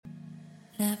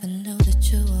Never knew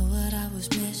that you were what I was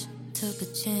missing. Took a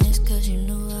chance cause you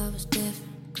knew I was different.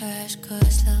 Crash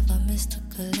course love, I missed the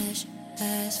collision.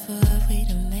 Fast forward, we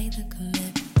done made the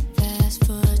commitment. Fast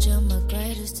forward, you're my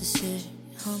greatest decision.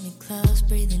 Hold me close,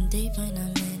 breathing deep when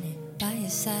I'm in it. By your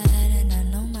side and I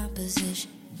know my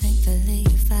position. Thankfully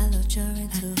you followed your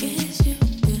intuition. I kiss you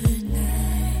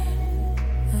goodnight.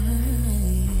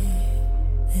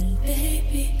 And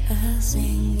baby, I'll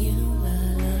sing you a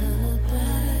lullaby.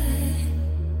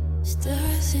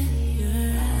 Stars in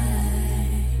your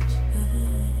eyes.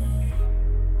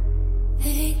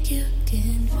 Think you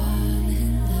can fall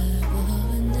in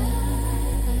love and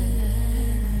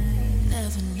die.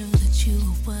 Never knew that you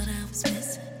were what I was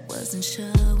missing. Wasn't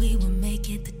sure we would make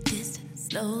it the distance.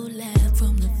 Slow laugh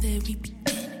from the very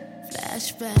beginning.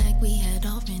 Flashback, we had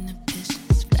all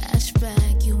inhibitions.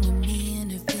 Flashback, you and me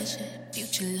in a vision.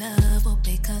 Future love, hope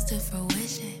it comes to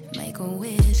fruition. Make a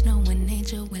wish, no one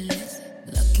angel will listen.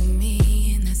 Look at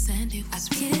me in the sand, it was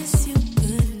I kiss you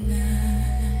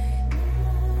goodnight.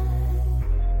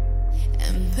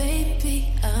 And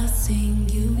baby, I'll sing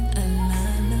you a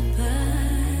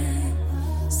lullaby.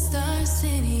 Stars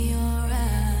in your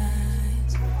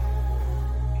eyes.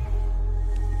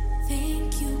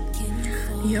 Think you can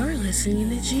fall. You're listening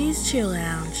to G's Chill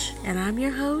Lounge, and I'm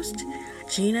your host,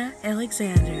 Gina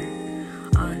Alexander,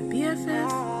 on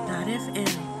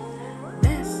BFF.FM.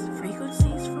 Best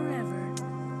frequencies forever.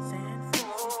 San Francisco.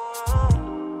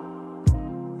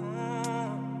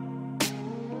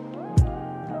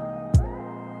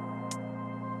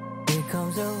 It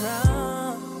comes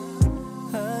around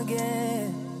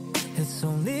again. It's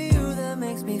only you that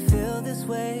makes me feel this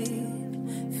way.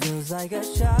 Feels like a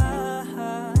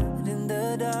shot in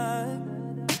the dark.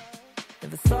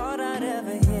 Never thought I'd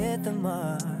ever hit the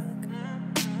mark.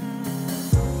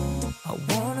 I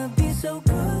wanna be so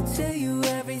good, tell you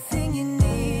everything you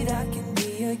need. I can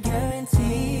be a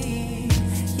guarantee,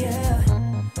 yeah.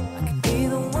 I can be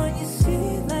the one you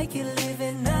see, like you're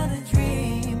living out a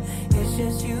dream. It's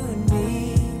just you and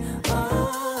me,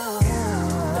 oh.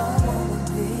 Don't wanna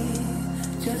be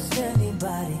just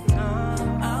anybody. I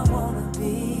wanna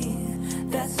be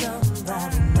that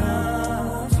somebody. I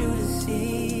want you to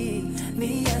see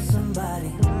me as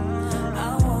somebody. I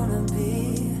wanna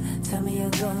be, tell me you're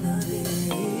gonna be.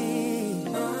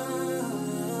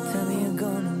 Tell me you're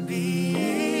gonna be.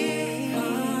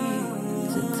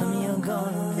 So tell me you're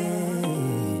gonna be.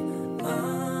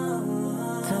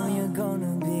 Tell me you're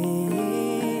gonna be.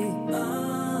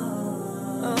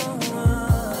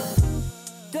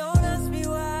 Don't ask me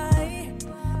why.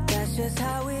 That's just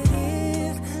how it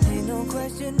is. Ain't no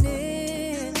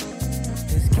questioning.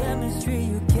 There's chemistry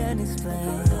you can't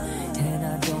explain, and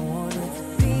I don't want it to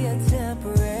be a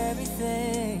temporary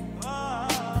thing.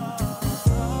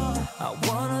 I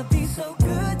wanna be so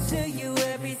good to you,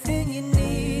 everything you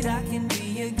need. I can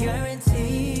be a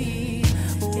guarantee.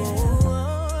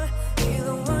 Oh, you're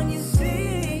the one you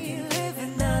see,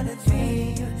 living out a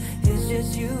dream. It's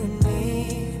just you and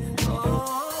me. Oh,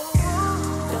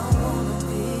 don't wanna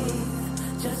be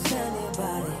just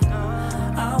anybody.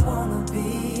 I wanna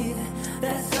be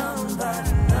that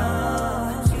somebody. I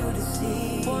want you to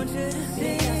see,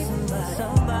 me as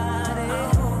somebody. I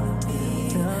wanna be,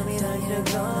 tell me that you're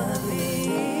gonna be.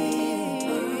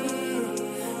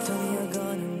 Tell me you're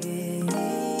gonna be.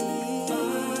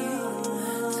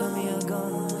 Tell me you're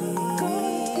gonna be.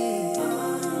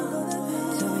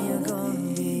 Tell me you're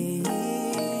gonna be.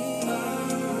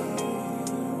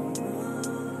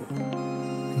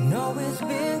 No, it's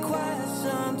been quite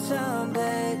some time,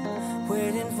 babe,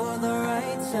 waiting for the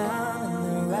right time and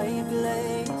the right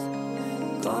place.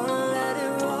 Gonna let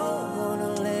it roll,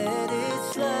 gonna let it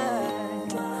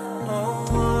slide.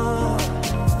 Oh,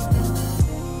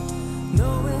 no,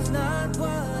 it's not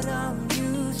what I'm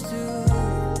used to.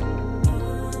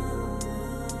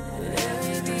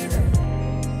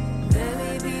 Let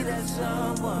me be that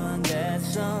someone, that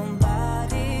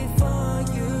somebody for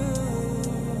you.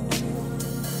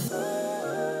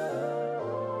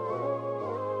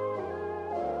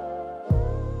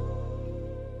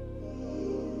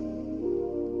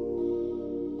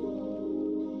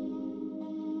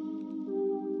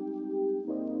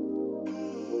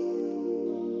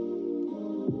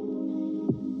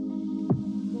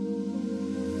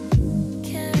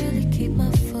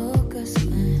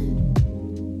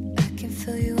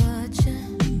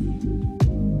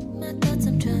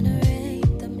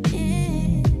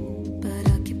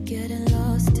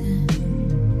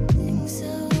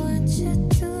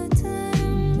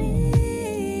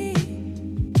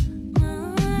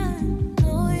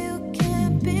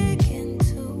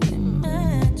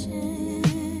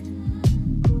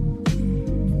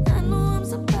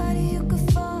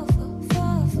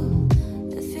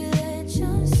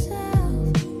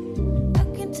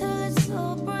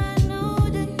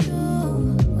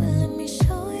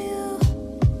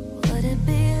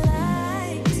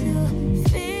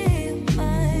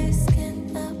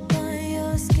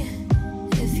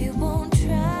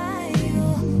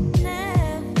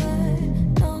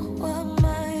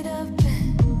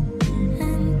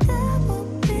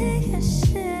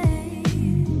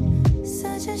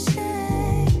 Such a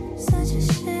shame, such a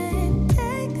shame.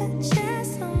 Take a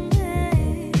chance on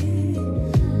me,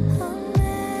 on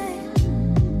me.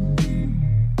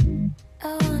 I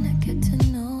wanna get to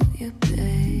know you,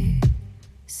 babe.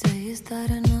 Say, is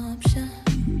that an option?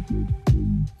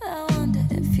 I wonder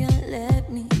if you'll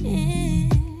let me in.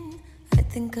 I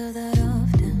think of that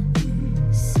often.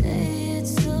 Say it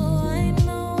so I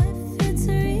know if it's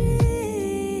real.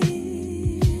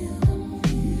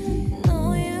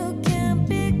 No, you can't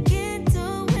begin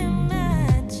to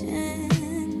imagine.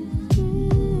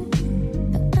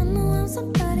 But I know I'm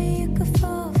somebody you could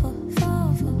fall for,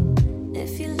 fall for.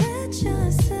 If you let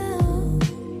yourself,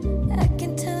 I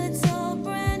can tell it's all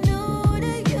brand new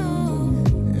to you.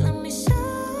 Let me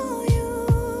show you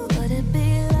what it be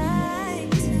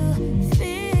like to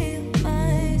feel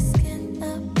my skin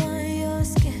up on your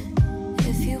skin.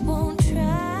 If you won't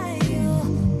try, you'll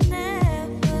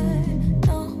never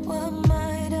know what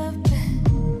might have been.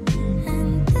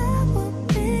 And that would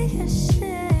be a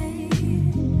shame.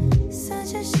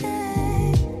 Such a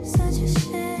shame, such a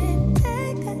shame.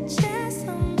 Take a chance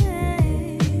on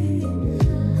me,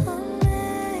 on me.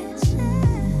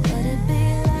 What it be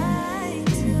like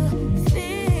to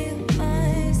feel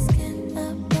my skin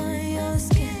up on your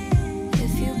skin?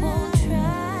 If you won't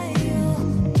try, you'll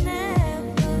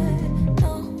never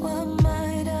know what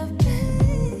might have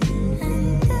been.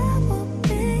 And that would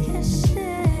be a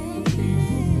shame.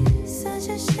 Such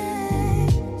a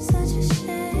shame, such a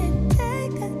shame.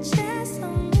 Take a chance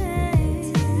on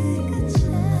me, take a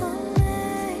chance on me,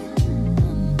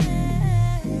 on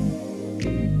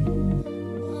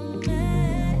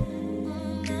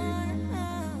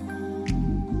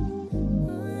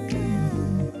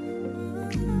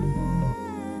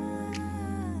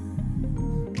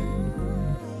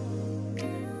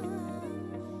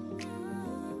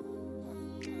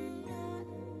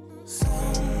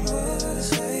Some would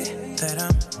say that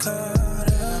I'm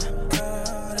caught up.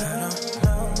 I don't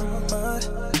know what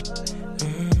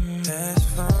that's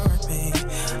for me.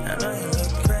 I might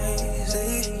look crazy,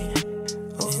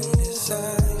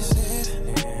 indecisive,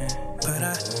 but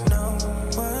I know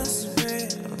what's real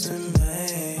to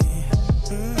me.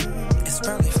 It's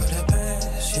probably for the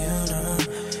best, you know,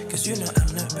 'cause you know I'm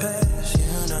the best,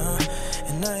 you know.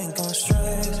 And I ain't gon'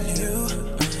 stress you,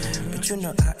 but you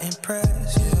know I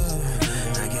impress you.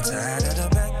 I get tired of the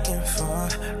back and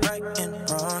forth, right and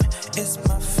wrong. It's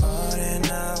my fault and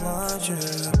I want you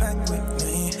back with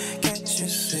me. Can't you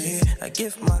see? I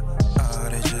give my all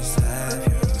to just have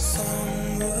you.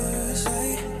 Some would say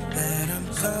that I'm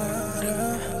caught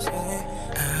up.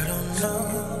 I don't know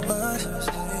what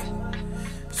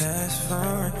that's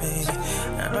for me.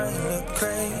 I might look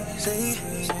crazy,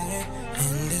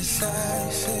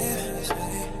 indecisive,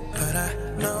 but I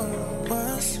know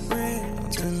what's real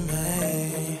to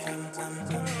me.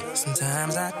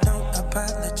 Sometimes I don't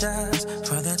apologize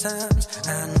for the times I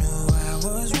knew I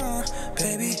was wrong.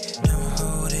 Baby, don't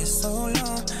hold it so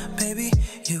long. Baby,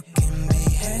 you can be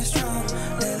headstrong.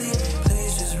 Lily,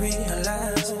 please just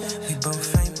realize we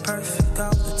both ain't perfect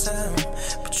all the time,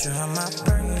 but you're my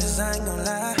purpose, I ain't gon'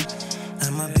 lie.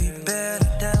 I'ma be better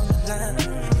down the line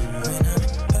when I'm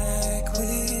back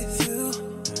with you,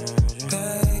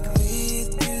 back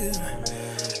with you,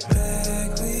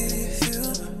 back with you,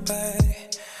 back,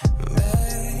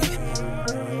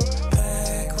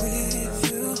 back with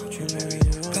you,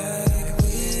 back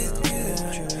with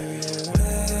you,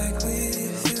 back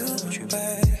with you,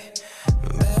 back.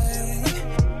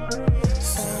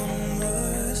 Some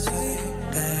would say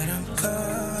that I'm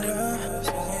caught up.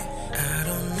 I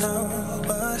don't know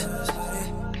what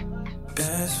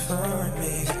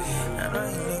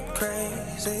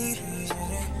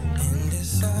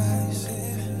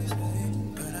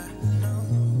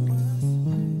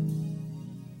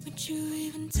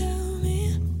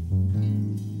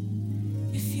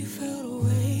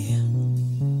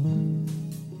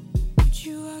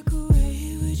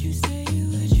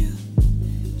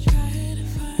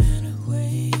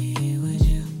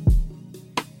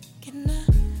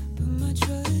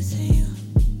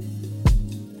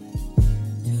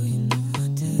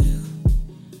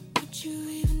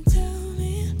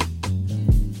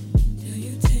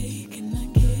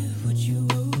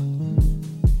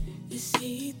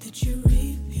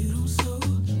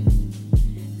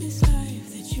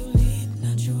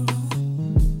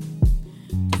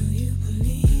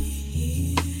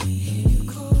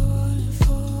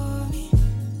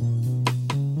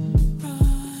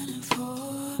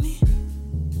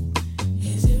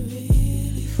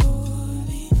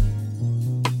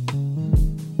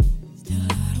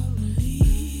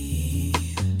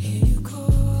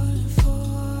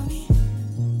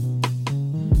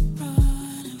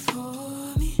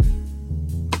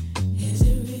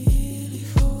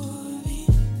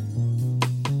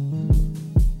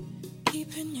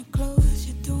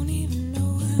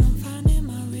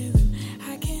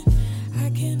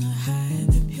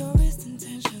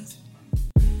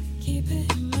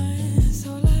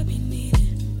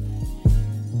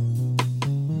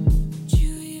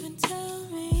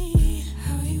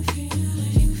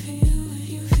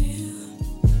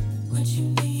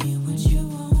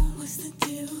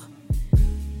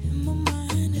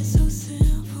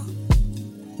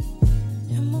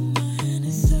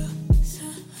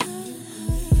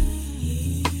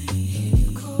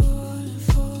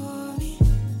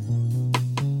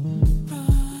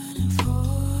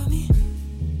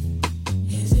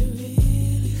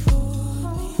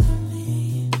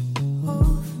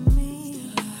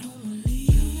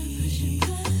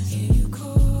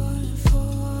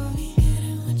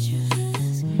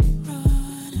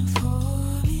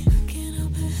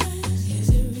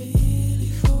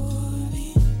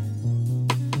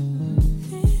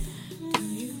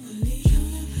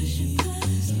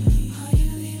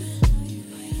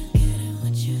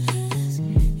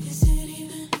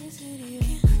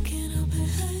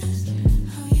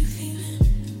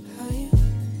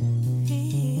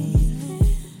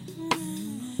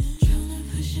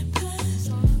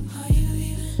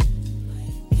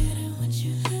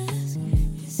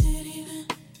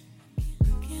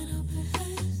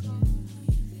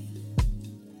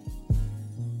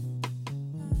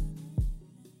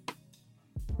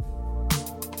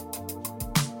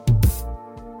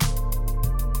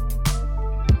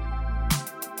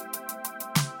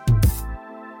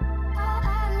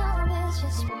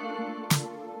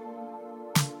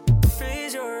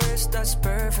that's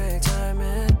perfect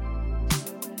timing.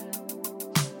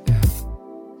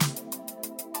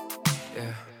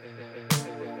 Yeah.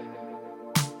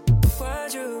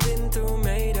 What you've been through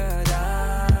made a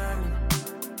diamond.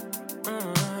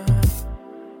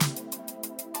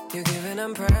 You're giving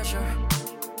them pressure,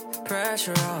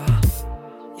 oh.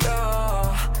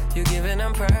 Yo, you're giving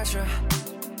them pressure,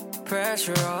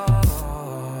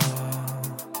 oh.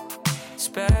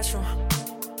 Special,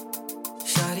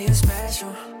 shawty is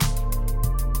special.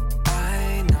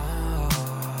 I know,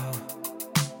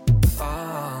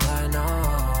 all I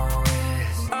know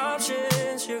is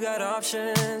options. You got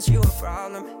options, you a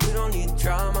problem. You don't need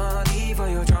drama, leave all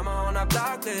your drama on a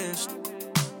block list.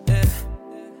 Yeah,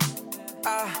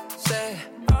 I say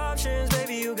options,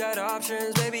 baby, you got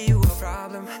options. Baby, you a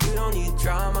problem. You don't need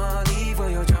drama, leave all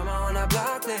your drama on a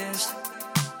block list.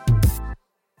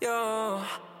 Yo,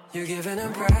 you're giving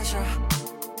them pressure,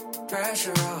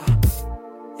 oh.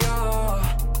 Yo,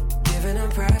 giving them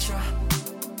pressure.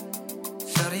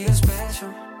 Shawty, you're special.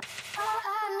 All I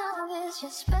know is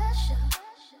you're special.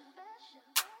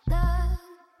 Love,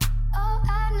 all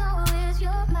I know is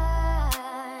you're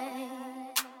mine.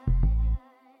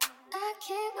 I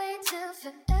can't wait till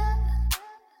forever.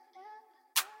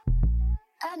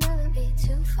 I'll never be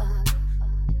too far.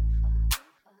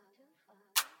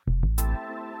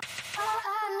 All I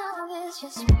know is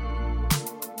you're special.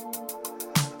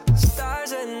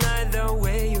 Stars at night, the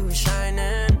way you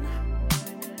shining.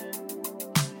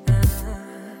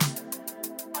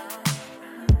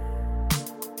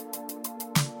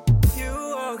 You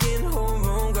walk in, whole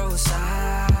room goes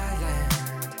silent.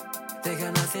 They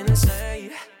got nothing to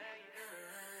say.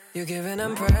 You're giving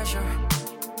them pressure,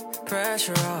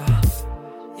 oh.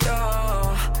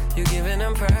 Yo, you're giving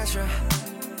them pressure,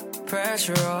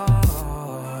 oh.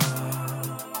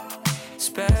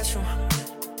 Special,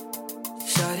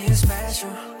 shawty is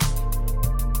special.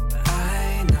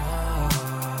 I know,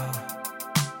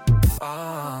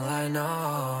 all I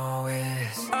know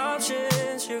is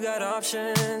options. You got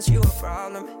options, you a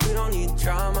problem. You don't need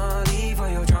drama, leave all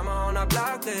your drama on a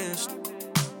block list.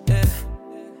 Yeah,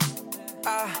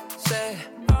 I say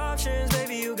options,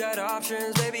 baby, you got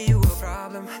options. Baby, you a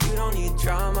problem. You don't need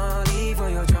drama, leave all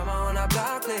your drama on a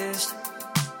block list.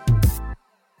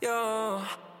 Yo,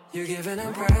 you're giving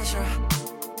them pressure,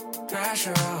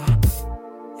 oh.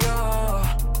 Yo,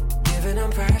 giving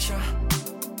them pressure.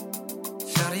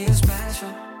 Shawty, you're special.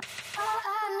 All I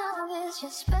know is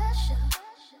you're special.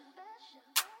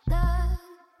 Love,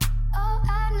 all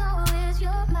I know is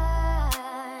you're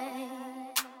mine.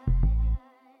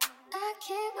 I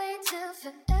can't wait till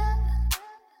forever.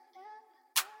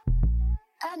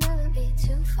 I'll never be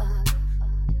too far.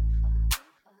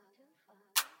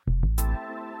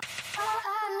 All I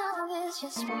know is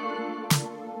you're special.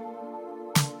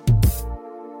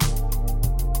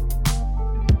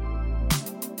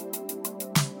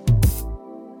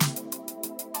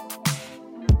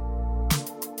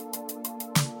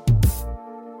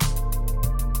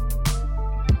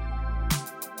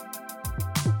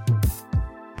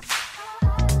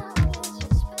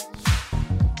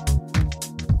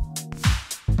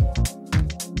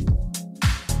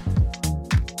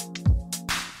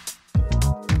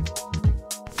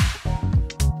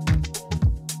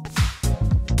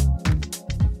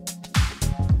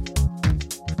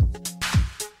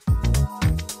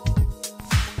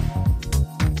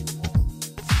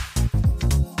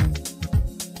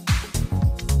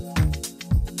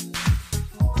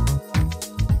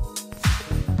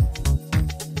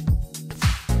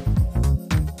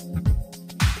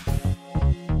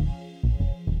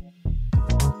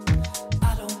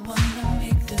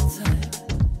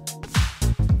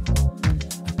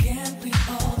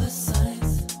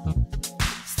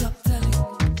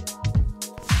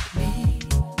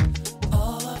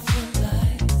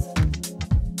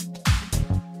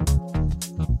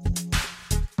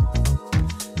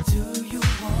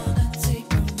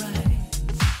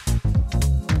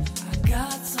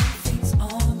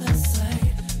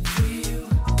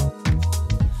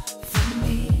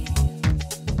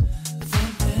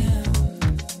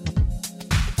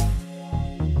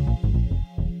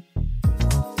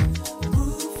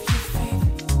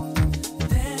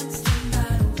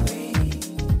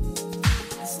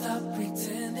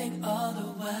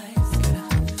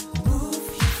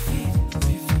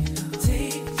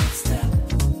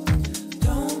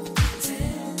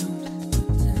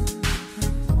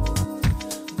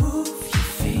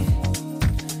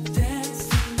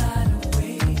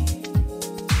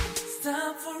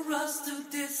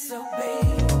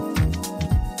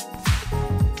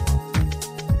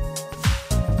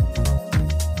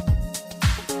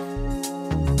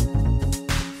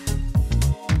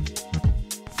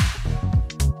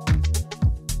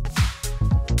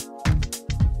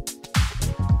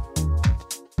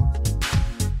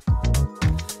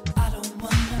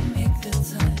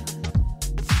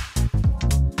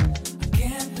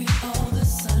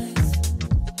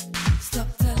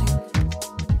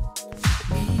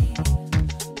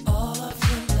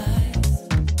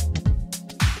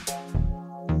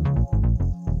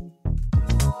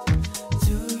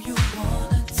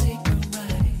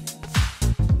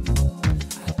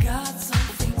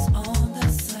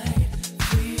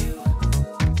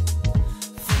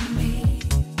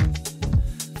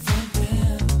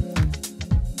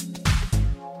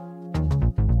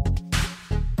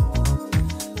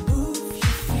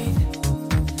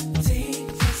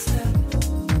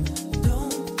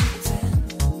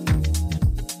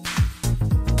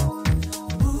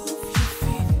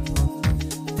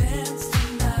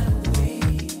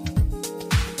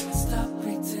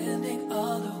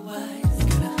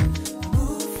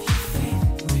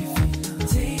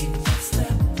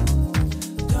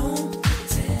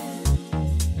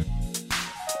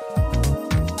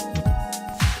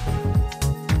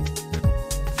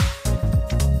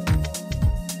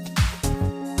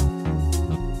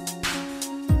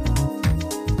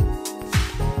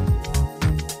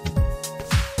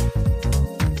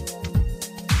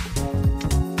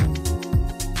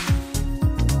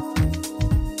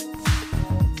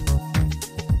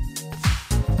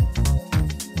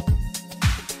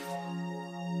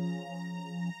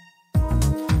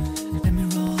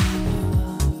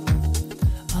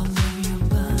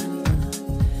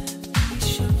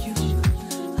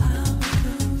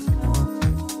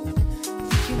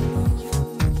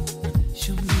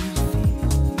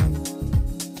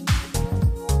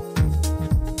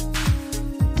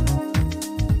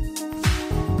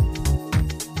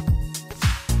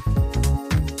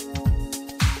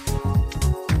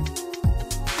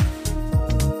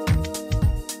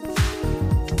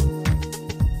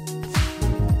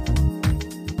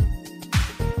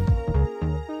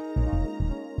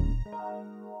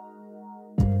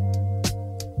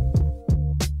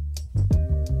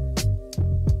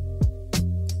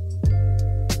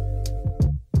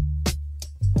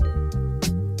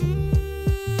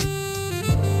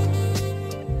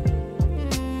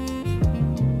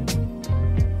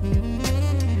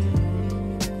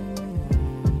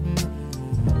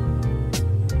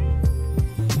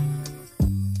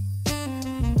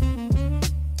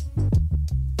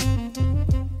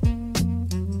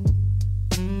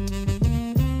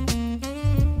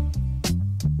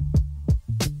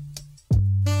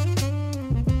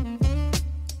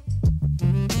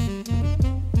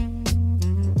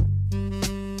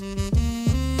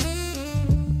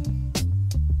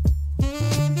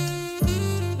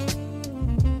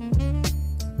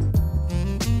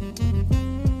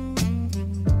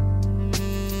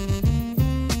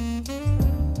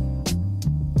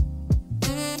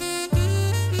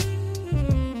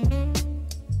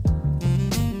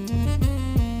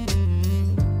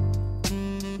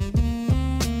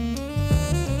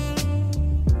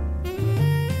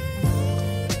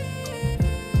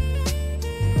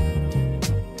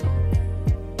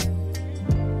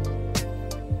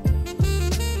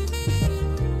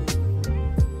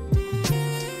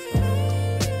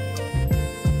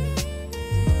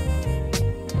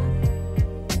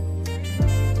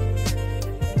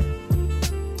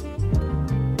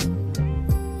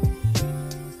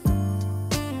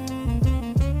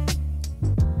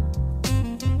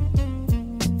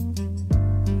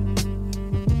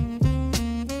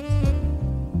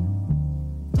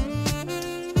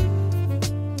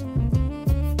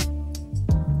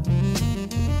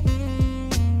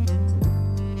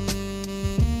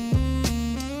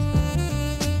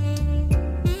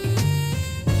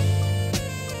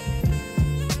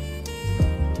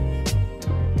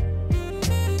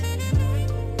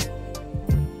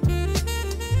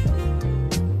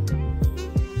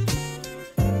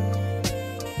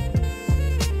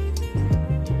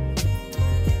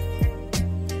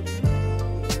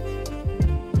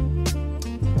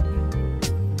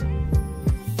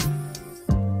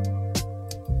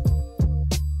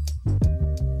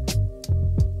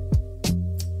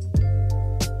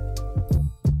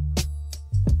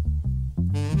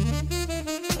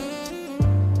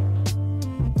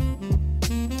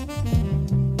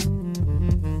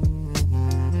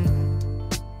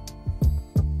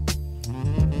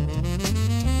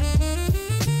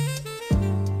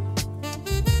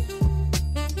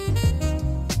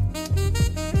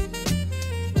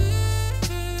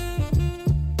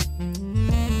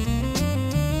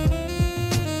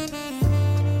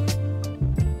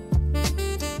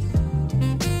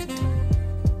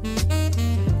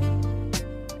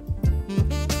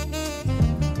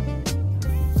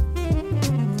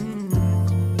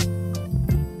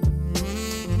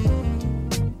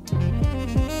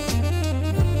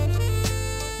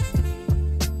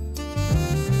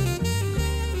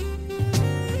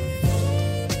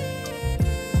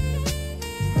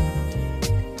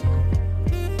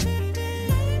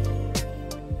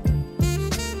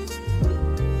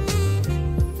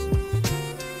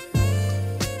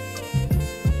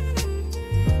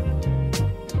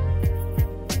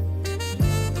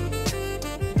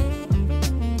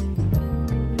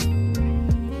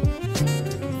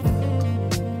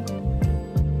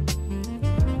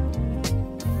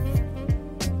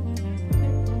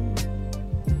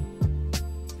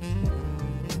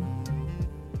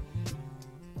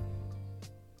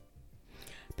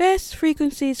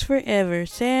 Frequencies Forever,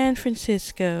 San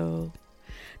Francisco.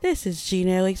 This is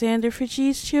Gina Alexander for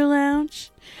G's Chill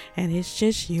Lounge, and it's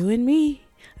just you and me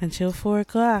until 4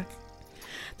 o'clock.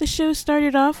 The show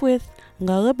started off with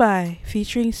Lullaby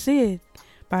featuring Sid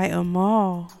by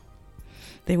Amal.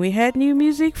 Then we had new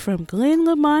music from Glenn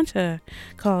LaMonta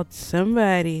called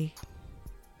Somebody.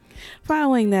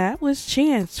 Following that was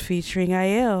Chance featuring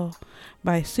IL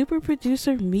by super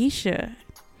producer Misha.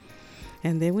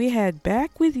 And then we had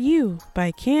Back With You by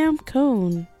Cam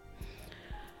Cone.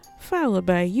 Followed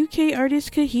by UK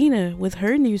artist Kahina with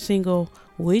her new single,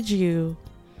 Would You.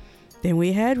 Then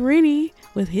we had Rennie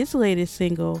with his latest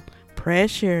single,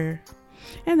 Pressure.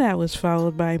 And that was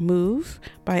followed by Move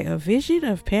by A Vision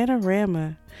of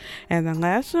Panorama. And the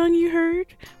last song you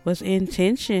heard was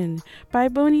Intention by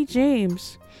Boney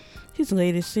James, his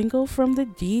latest single from the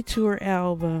Detour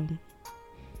album.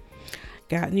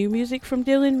 Got new music from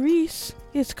Dylan Reese.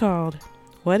 It's called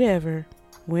Whatever,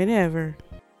 Whenever.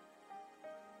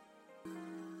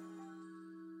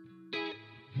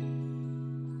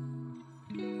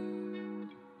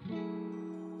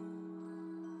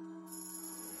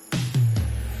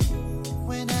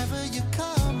 Whenever you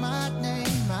call my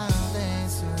name, I'll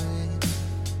answer it.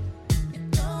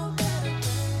 It don't matter,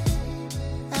 baby.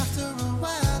 After a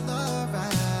while, or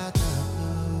out the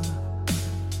blue.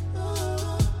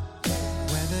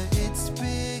 Whether it's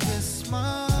big or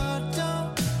small,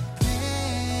 don't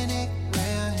panic,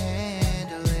 we'll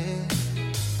handle it.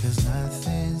 'Cause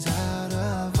nothing's out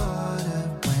of order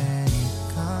when it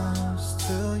comes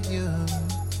to you.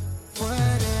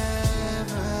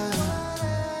 Whatever,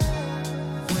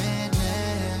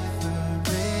 whenever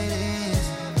it is,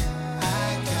 I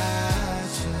got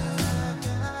you,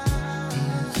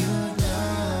 and you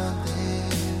know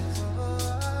this.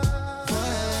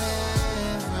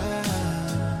 Whatever,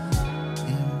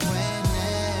 and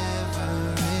whenever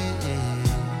it is,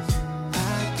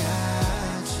 I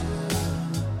got you,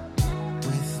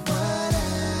 with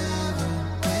whatever,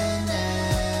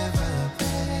 whenever,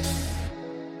 babe.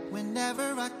 Whenever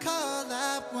I call, I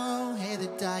won't hear the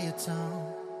diatone.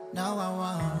 No, I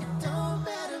won't. It don't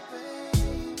matter, baby.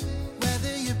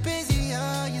 Whether you're busy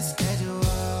or your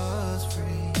schedule's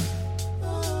free.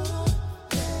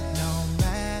 No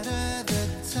matter the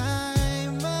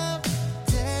time of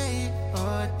day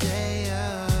or day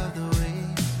of the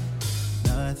week,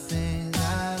 nothing's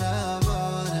out of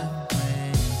order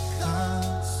when it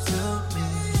comes to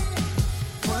me.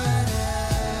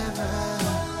 Whatever,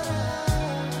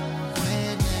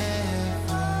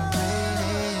 whenever it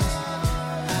is,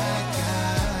 I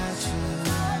got you,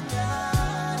 and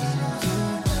you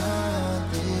know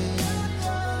this.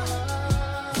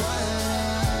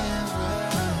 Whatever,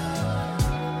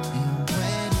 and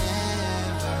whenever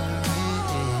it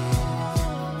is,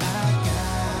 I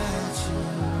got you,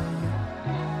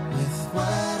 with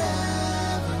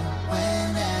whatever,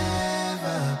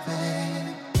 whenever, babe.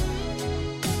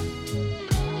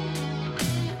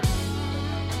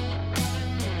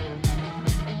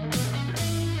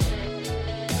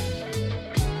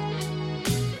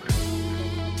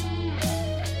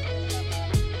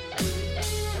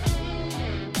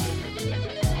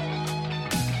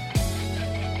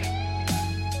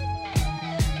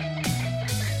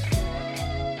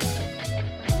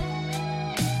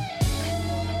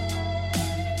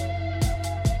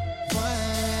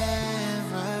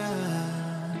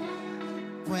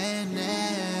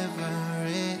 Whenever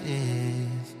it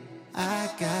is, I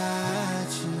got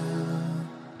you,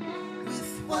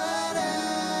 with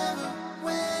whatever,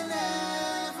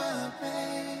 whenever,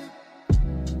 babe.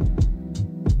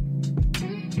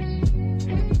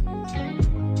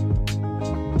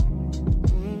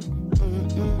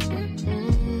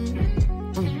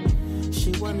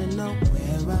 She wanna know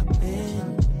where I've been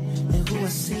and who I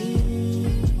see.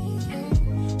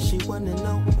 She wanna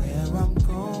know where I'm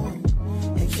going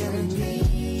and carry me.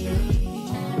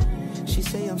 She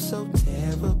say I'm so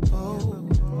terrible,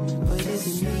 but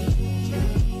is it me?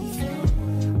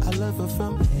 I love her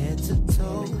from head to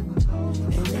toe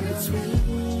and in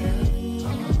between.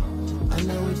 I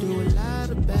know we do a lot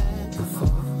of back and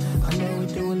forth. I know we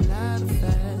do a lot of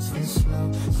fast and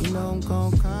slow. You know I'm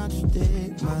gon'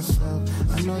 contradict myself.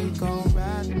 I know you gon'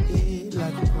 ride the dick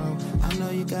like a pro. I know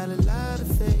you got a lot of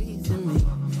faith in me.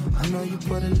 I know you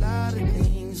put a lot of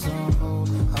things on hold.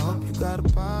 I hope you got a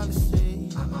policy.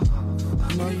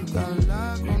 I know you got a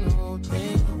lock on the whole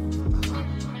thing.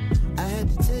 I had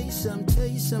to tell you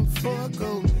something before I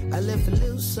go. I left a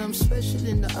little something special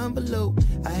in the envelope.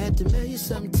 I had to mail you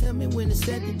something, tell me when it's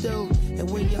at the door. And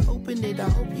when you open it, I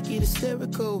hope you get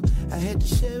hysterical. I had to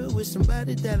share it with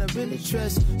somebody that I really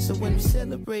trust. So when we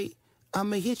celebrate,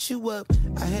 I'ma hit you up.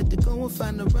 I had to go and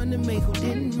find a running mate who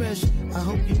didn't rush. I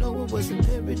hope you know it was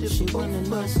imperative. She wanna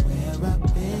know where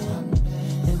I've been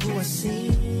and who I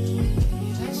see.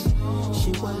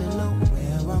 She wanna know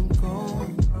where I'm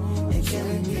going and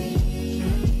killing me.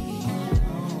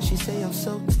 She say I'm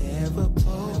so terrible,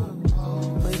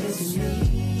 but it's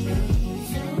me.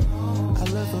 I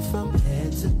love her from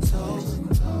head to toe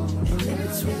and in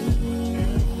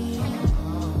between.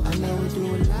 I know we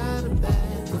do a lot of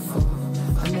back and forth.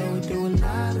 I know we do a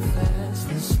lot of fast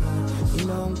and slow. You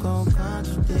know I'm gon'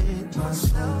 contradict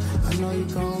myself. I know you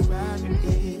gon' ride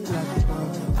it like a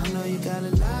boat. I know you got a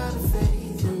lot of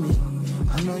faith in me.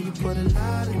 I know you put a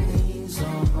lot of things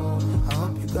on hold. I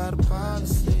hope you got a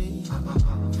policy.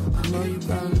 I know you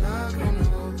got a lot on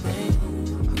hold, baby.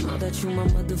 Know that you my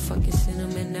motherfucking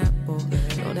cinnamon apple.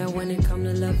 Know that when it come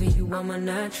to loving you, I'm a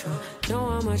natural. Know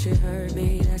how much it hurt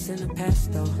me, that's in the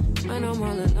past though. When I'm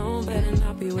all alone, better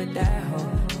not be with that hoe.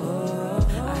 Oh,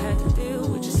 I had to deal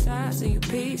with your sides and your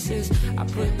pieces. I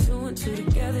put two and two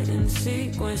together in the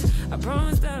sequence. I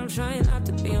promise that I'm trying not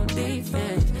to be on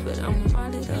defense, but I'm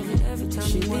reminded of it every time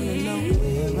she you wanna leave. know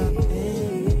where I've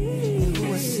been and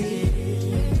who I see.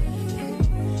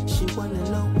 She wanna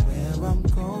know where I'm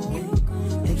going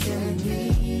and killing me.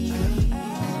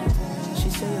 She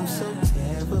say I'm so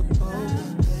terrible,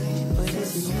 but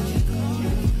it's me.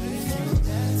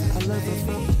 I love her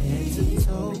from head to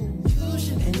toe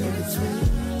and in between.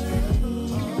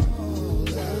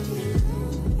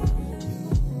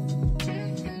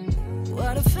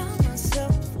 What I found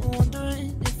myself wondering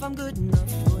if I'm good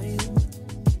enough for you.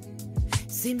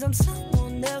 Seems I'm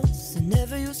someone else. I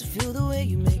never used to feel the way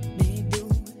you make me do.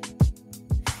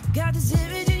 Got this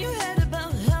image in your head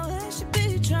about how I should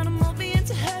be, trying to mold me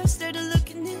into her instead of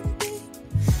looking in deep.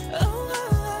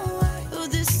 Oh,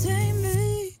 this ain't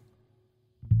me.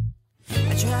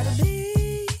 I try to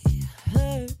be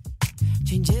her,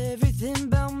 change everything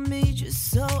about me just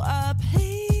so I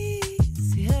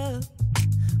please her.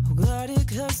 Oh God, it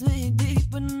cuts me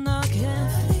deep when I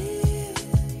can't feel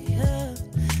her.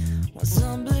 Want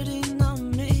somebody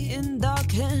on me and I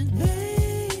can't be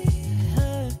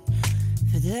her.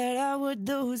 For that I would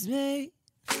lose me.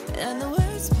 And the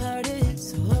worst part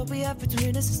is, what we have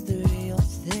between us is the real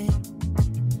thing.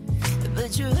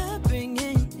 But your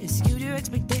upbringing is skewed your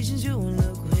expectations, you won't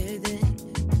look within.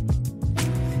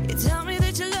 You tell me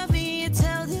that you love me, you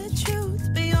tell the truth,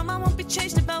 but your mind won't be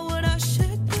changed about what I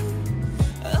should do.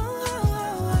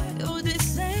 Oh,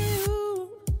 this ain't you.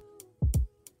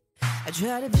 I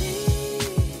try to be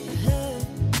her,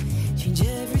 change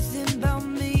everything about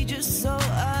me just so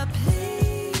I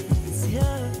please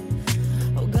her.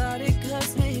 Oh God, it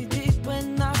cuts me deep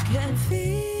when I can't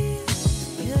feel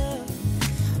her.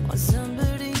 Want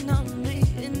somebody on me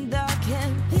and I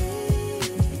can't be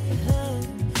her.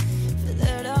 For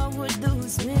that I would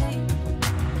lose me.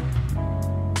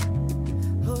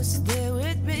 Oh, stay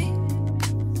with me,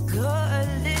 go a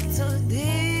little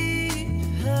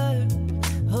deeper.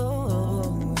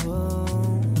 Oh.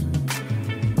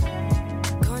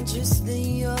 Consciously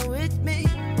you're with me,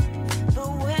 but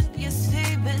when you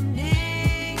see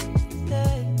beneath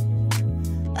it,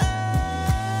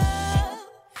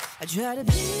 I try to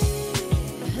be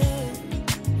her,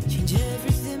 change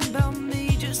everything about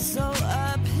me just so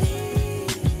I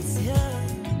please her.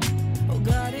 Oh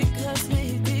God, it cuts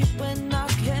me deep when I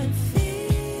can't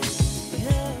feel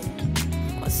her.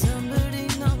 Want somebody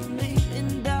on me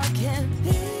and I can't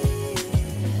be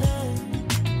her.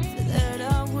 For that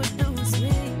I would lose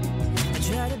me. I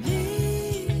try to be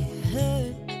her,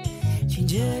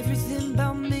 change everything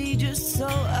about me just so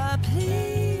I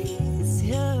please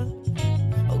her.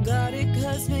 Oh God, it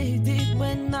cuts me deep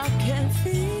when I can't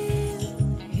feel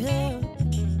her.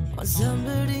 Want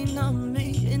somebody on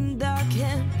me and I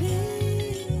can't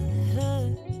be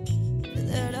her. For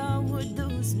that I would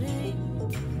lose me.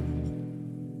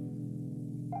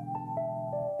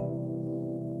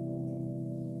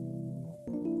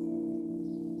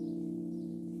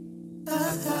 I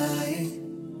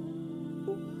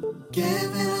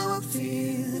can't how I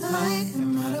feel. I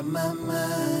am out of my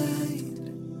mind.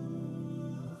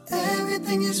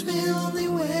 Everything is real only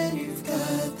when you've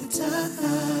got the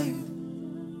time.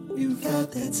 You've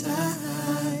got the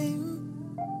time.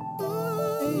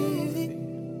 Ooh, baby.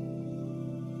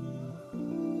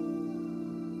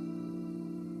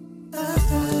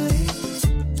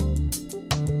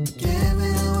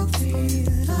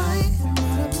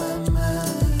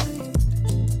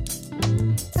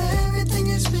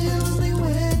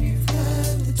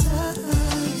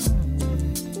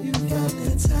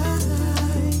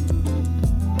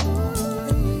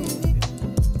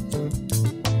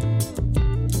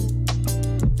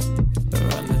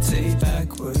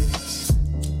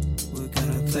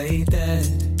 play dead.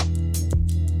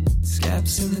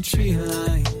 Scabs in the tree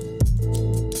line,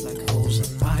 like holes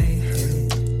in my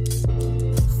head.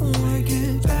 I wanna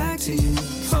get back to you,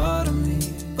 part of me,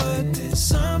 but there's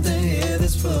something here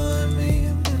that's pulling me.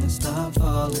 I'm gonna stop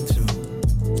falling through.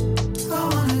 I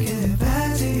wanna get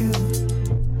back to you.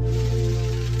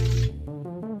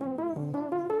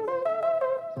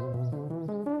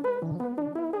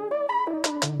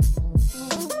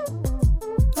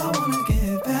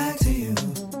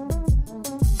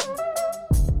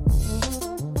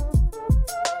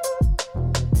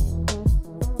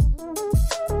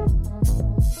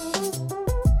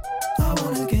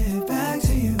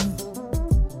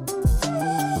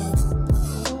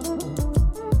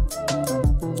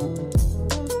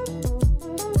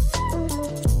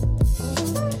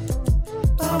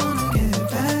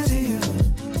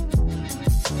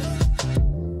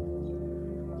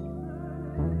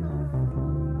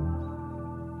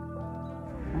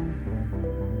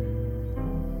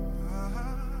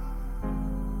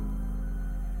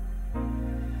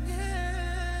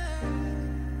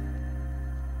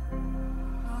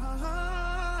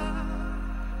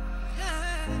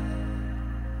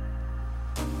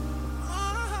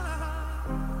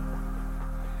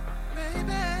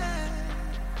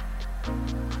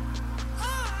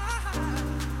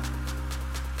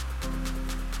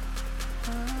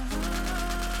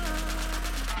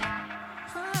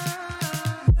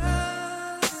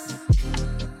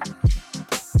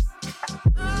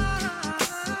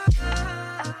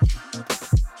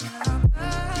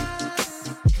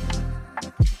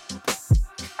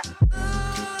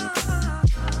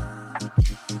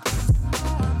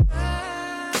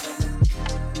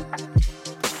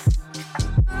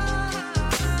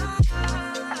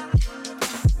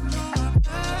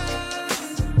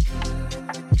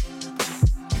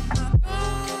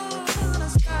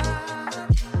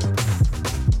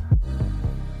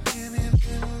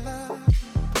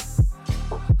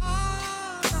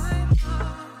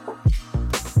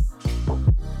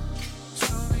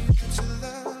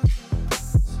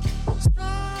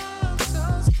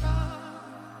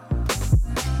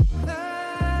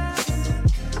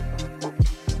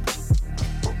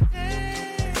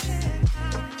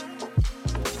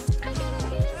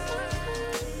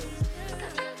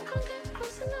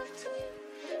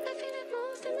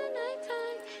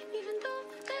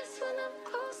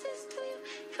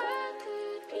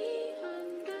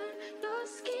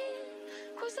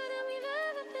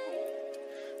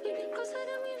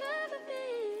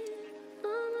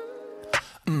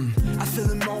 I feel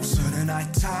it most of the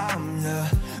night time, yeah.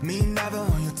 Me never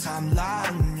on your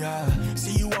timeline, yeah.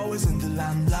 See you always in the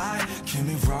limelight, keep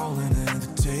me rolling in the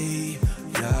deep,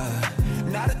 yeah.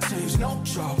 Not a tease, no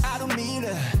joke, I don't mean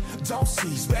it. Don't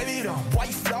cease, baby, don't, why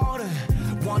you floating?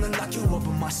 Wanna lock you up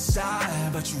on my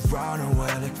side, but you run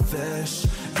away like a fish,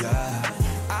 yeah.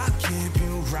 I keep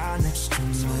you right next to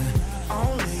me,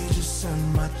 only just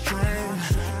in my dream.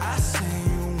 I see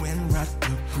you in red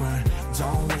the grind,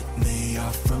 don't wake me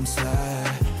up from sleep.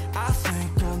 I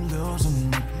think I'm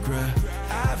losing the grip,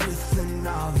 everything,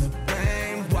 all the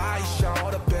pain. Why you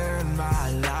showed up in my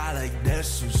life like this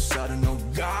so sudden, oh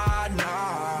God, no.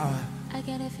 I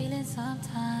get a feeling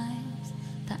sometimes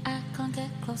that I can't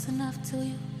get close enough to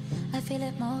you. I feel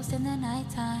it most in the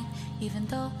nighttime, even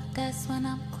though that's when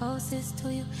I'm closest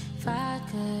to you. If I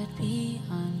could be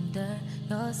under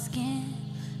your skin,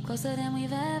 closer than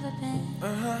we've ever been,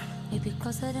 we'd be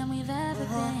closer than we've ever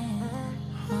been.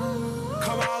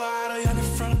 Come all out of your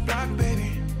front block,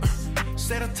 baby.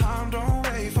 Say the time, don't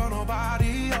wait for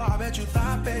nobody. Oh, I bet you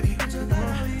thought, baby.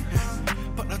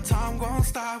 But the time won't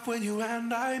stop when you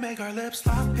and I make our lips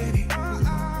lock, baby.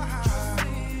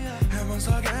 And once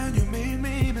again, you made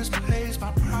me misplace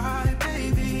my pride,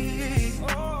 baby.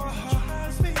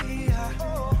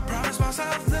 Promise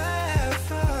myself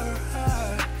never.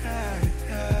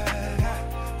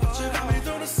 But you got me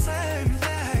through the same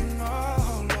thing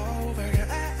all over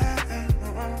again.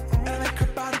 And I make her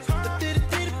body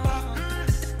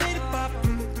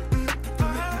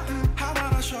how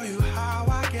about I show you how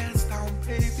I get down,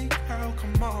 baby girl?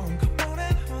 Come on, come on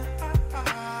and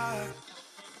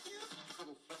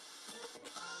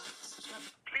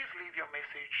please leave your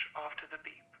message after the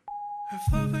beep. If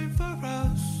I wait for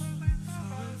us,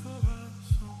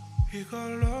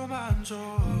 이걸로만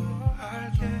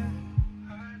좋아할게.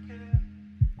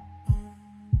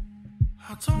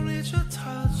 I don't need your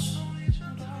touch,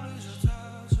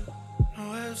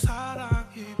 너의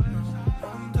사랑이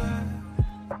안 돼.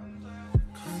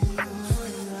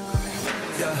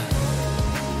 Yeah,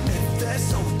 if there's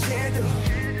something we can do,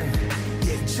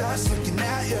 yeah, just looking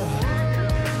at you,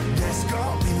 there's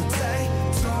gonna be no day,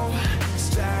 don't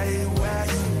stop.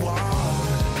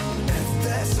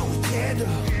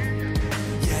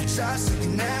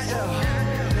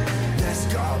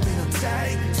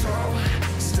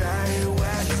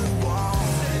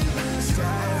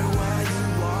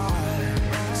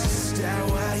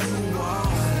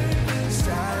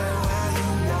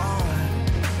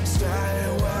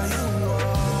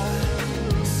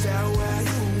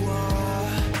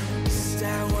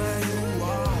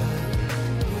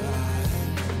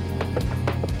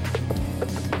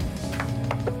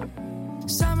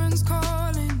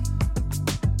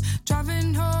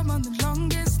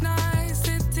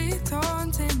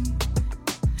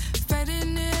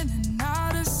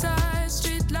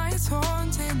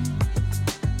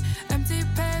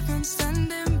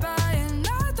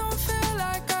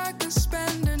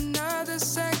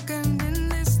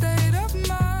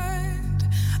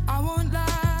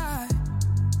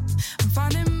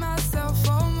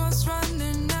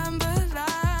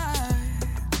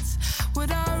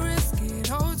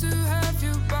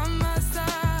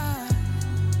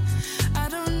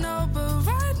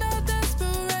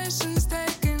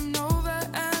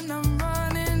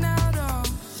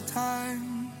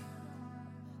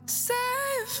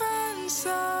 safe and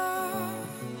sound.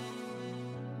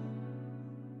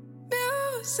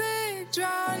 Music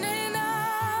drowning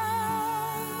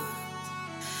out.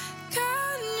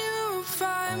 Can you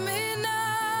find me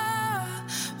now?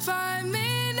 Find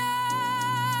me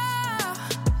now.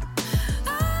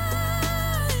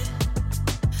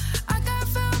 I can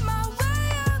feel my way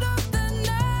out of the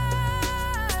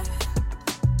night.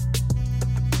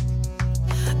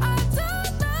 I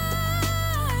don't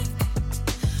like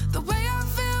the way I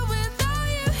feel without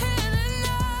you here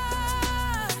tonight.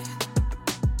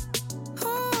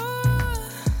 Ooh,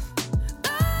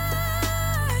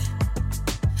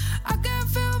 I can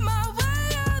feel my way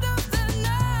out of the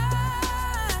night.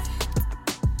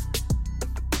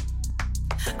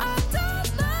 I don't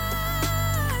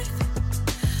like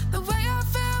the way I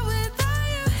feel without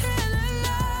you here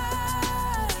tonight.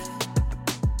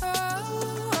 Oh,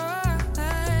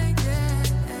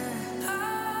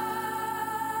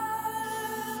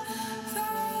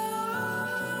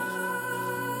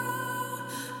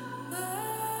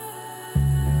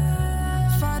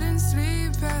 fighting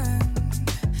sleeping,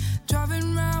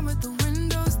 driving round with the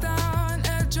windows down,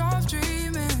 edge of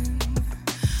dreaming.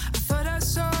 I thought I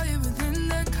saw you within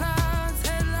the clouds,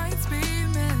 headlights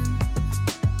beaming.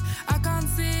 I can't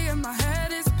see and my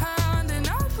head is pounding.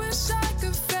 I wish I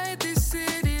could fade this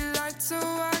city light so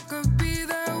I could be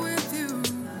there with you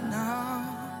now.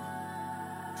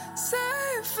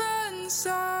 Safe and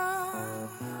sound.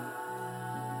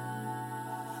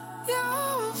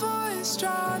 Your voice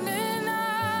drowning out.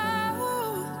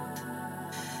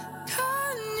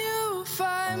 Can you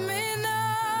find me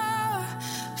now?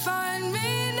 Find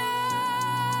me now.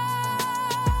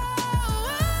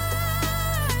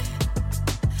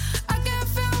 I can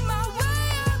feel my way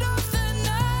out of the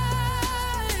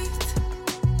night.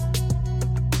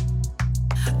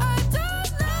 I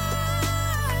don't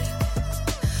like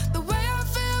the way I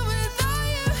feel without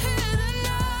you here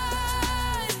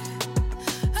tonight.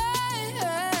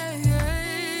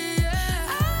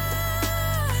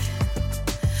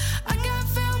 I can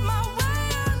feel my way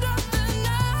out of the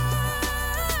night.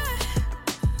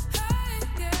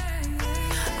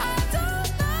 I don't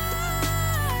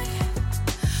like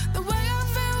the way I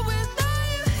feel without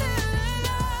you here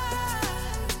tonight.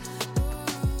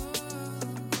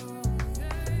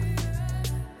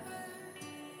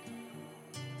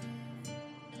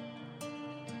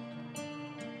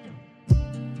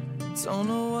 Don't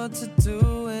know what to do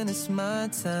when it's my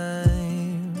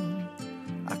time.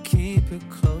 I keep it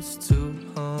close to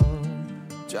home.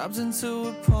 Drops into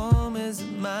a poem, is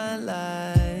it my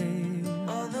life?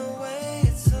 On the way,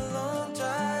 it's a long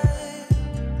drive.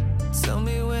 Tell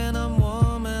me when I'm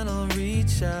warm and I'll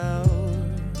reach out.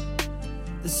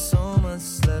 There's so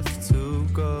much left to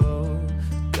go.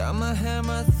 Got my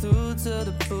hammer through to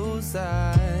the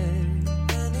bullseye.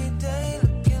 Any day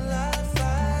looking like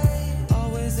fire.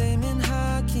 Always aiming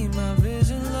high, keep my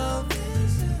vision low.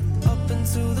 Up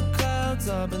into the clouds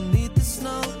or beneath the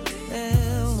snow.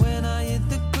 And when I hit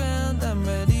the ground, I'm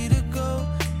ready to go.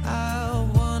 I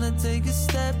wanna take a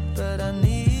step, but I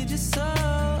need you so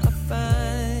I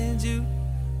find you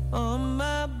on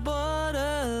my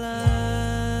borderline.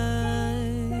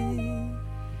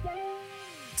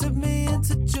 Took me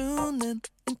into June, then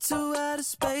into outer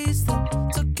space, then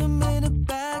took a minute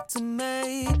back to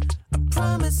May. I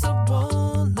promise I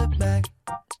won't look back.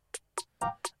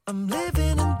 I'm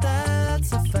living and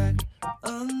that's a fact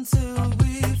until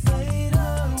we fade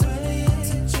away. Took me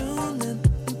into June, then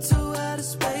into outer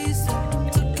space, then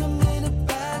took a minute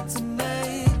back to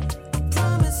May. I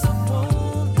promise I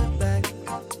won't look back.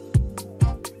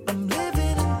 I'm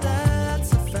living and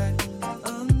that's a fact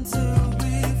until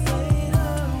we fade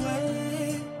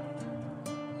away.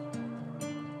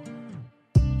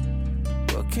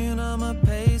 Working on my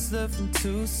pace, left from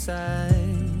two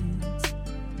sides.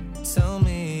 Tell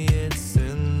me it's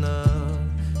enough.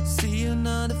 See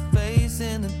another face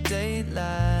in the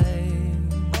daylight.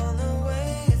 On the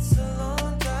way, it's a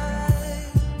long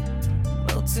drive.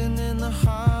 Melting in the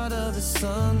heart of the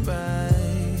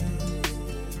sunrise.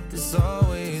 There's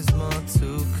always more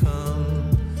to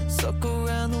come. Suck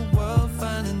around the world,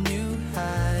 find a new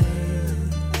high.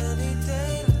 Any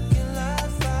day looking like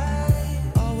fire.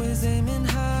 Always aiming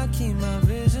high, keep my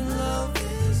vision low.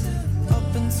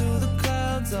 Up into the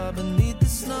clouds or beneath the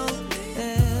snow.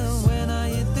 And when I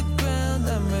hit the ground,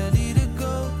 I'm ready to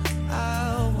go.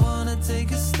 I wanna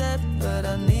take a step, but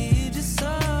I need you so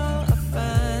I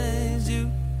find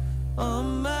you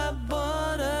on my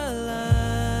borderline.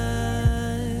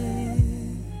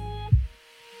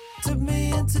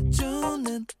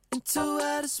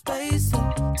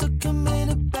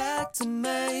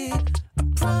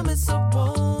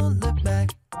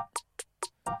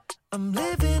 I'm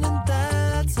living and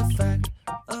that's a fact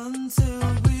until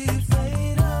we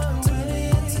fade out. Turn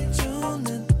it into June,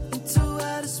 then into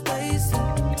outer space,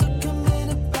 then took a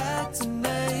minute back to me.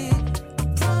 I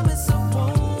promise I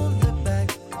won't look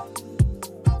back.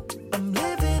 I'm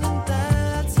living and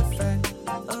that's a fact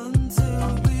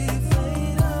until we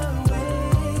fade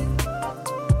away.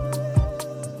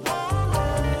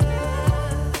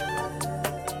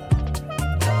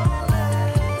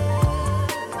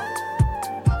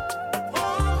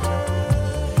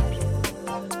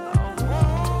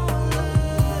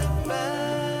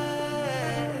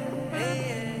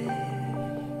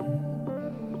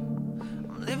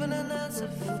 I'm living and that's a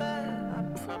fact. I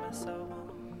promise I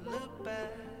won't look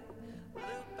back.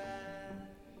 Look back.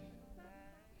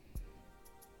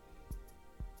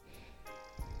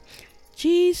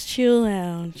 G's Chill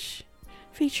Lounge,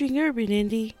 featuring urban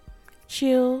indie,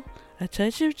 chill, a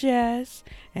touch of jazz,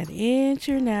 and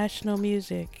international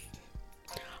music.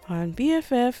 On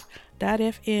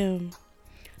BFF.FM.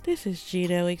 This is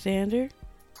Gina Alexander.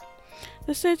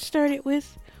 The set started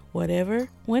with Whatever,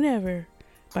 Whenever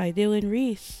by Dylan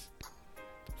Reese,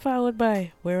 followed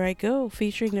by Where I Go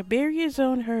featuring The Barriers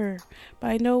on Her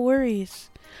by No Worries.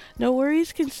 No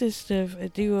Worries consists of a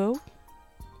duo,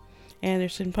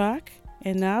 Anderson .Paak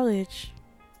and Knowledge.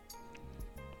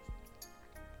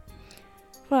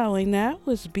 Following that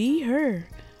was Be Her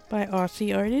by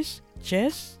Aussie artist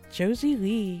Jess Josie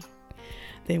Lee.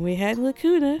 Then we had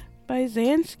Lacuna by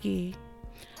Zansky,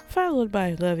 followed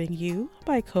by Loving You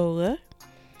by Cola.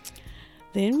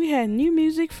 Then we had new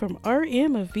music from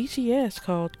RM of BTS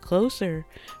called Closer,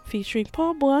 featuring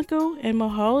Paul Blanco and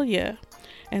Mahalia,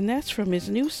 and that's from his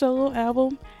new solo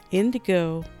album,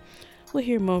 Indigo. We'll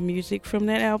hear more music from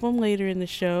that album later in the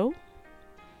show.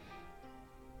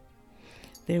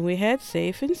 Then we had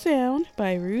Safe and Sound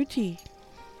by Ruti.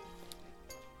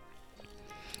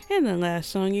 And the last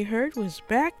song you heard was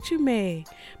Back to May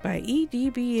by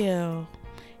EDBL,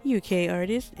 UK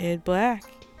artist Ed Black.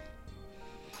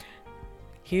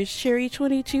 Here's Cherry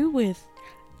 22 with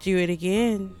Do It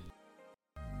Again.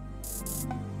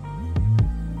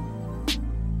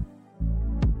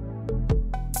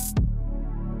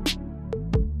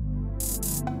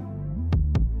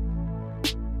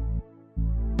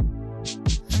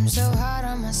 I'm so hard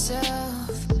on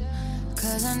myself,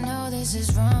 'cause I know this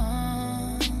is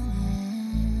wrong.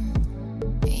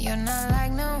 You're not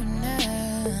like no one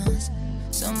else,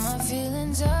 so my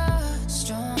feelings are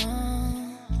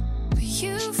strong. But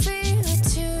you feel it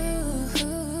too,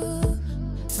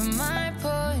 from my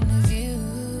point of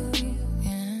view.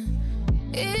 Yeah.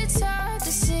 It's hard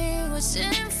to see what's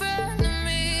in front of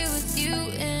me with you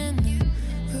in the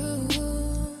room.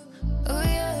 Oh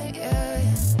yeah, yeah,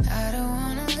 yeah. I don't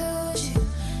wanna lose you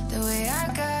the way I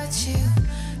got you,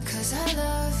 'cause I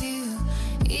love you.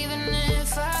 Even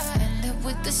if I end up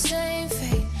with the same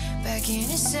fate, back in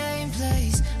the same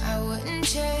place, I wouldn't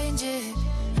change it.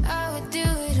 I would do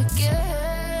it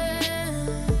again,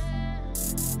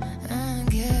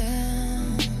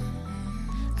 again.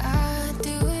 I'd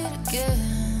do it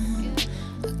again,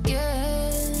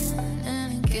 again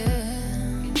and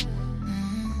again.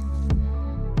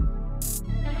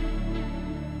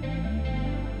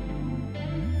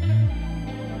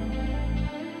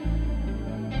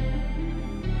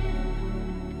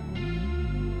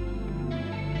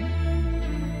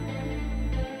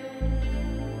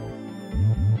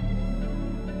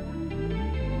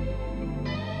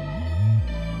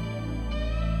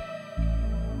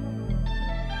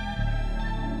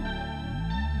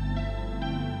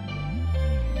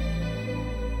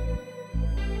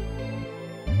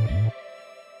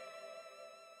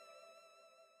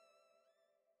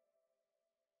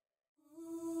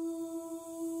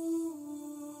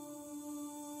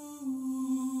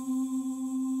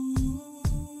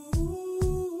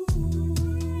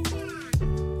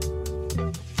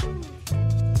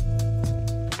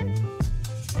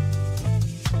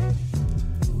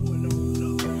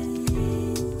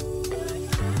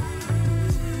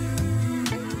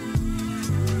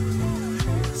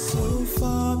 So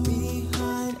far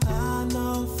behind, I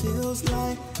know feels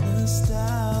like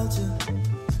nostalgia.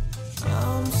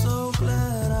 I'm so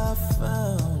glad I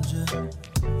found you.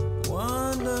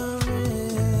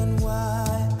 Wondering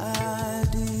why I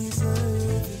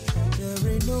deserve it. There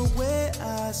ain't no way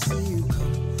I see you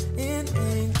come in,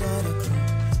 ain't got a clue.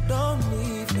 Don't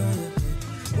leave, now you're here.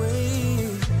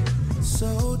 Wait,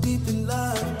 so deep in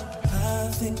love, I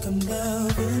think I'm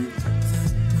loving the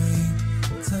way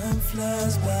time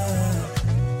flies by.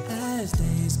 As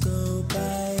days go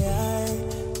by,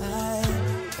 I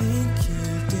think you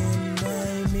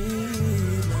deny me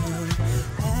love.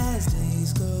 As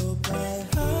days go by,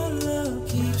 how long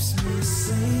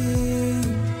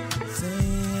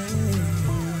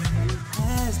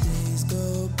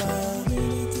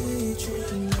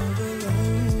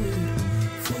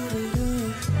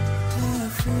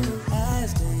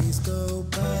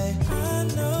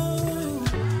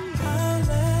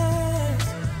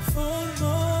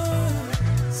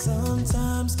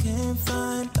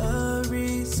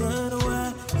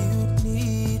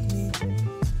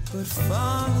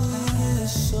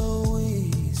is so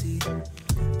easy.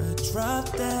 A drop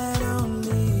that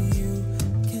only you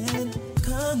can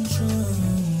control.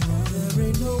 There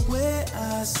ain't no way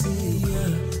I see ya.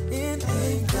 It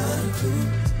ain't got a clue.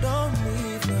 Don't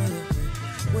leave my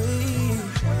way.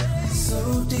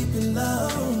 So deep in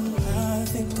love, I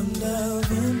think I'm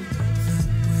loving the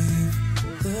wave,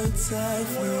 the tide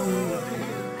flow.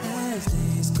 As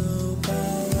days go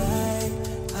by,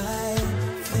 I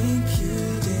think you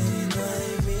deny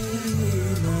me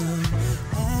love.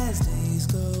 As days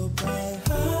go by,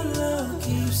 our love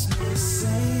keeps me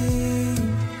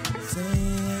sane.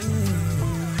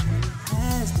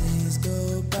 As days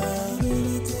go by,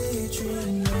 really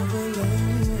daydream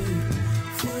overload.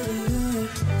 Fill it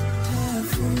up, have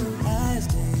food. As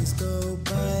days go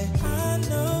by, I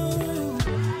know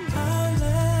I'll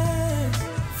last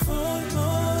for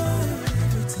more.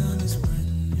 Every time is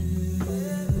brand new.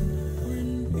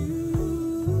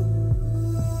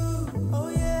 Oh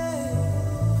yeah,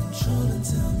 control and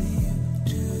tell me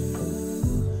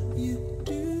you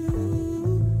do.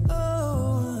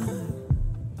 Oh,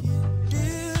 you do.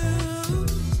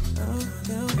 Oh,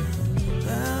 down,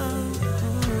 down.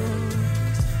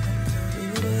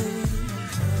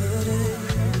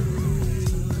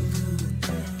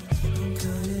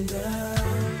 Coming down,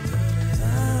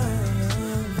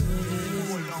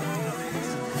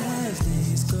 as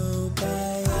days go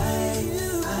by, I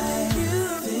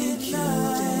think you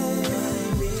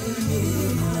deny me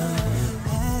love.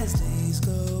 As days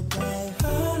go by,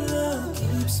 our love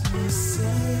keeps me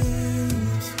safe.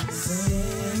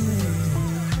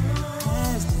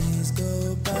 As days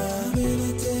go by,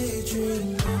 really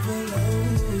daydream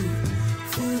overload.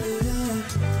 Fill it up,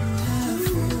 have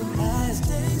food. As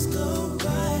days go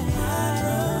by, I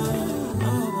know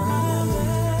I'll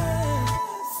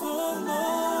last for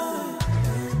more.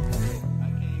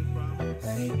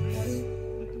 Hey, hey,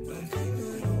 don't keep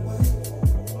it away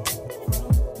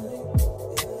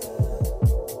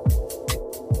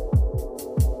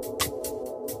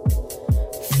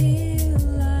Feel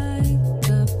like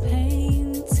a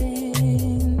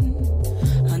painting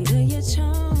under your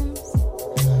charms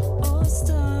or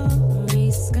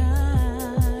starry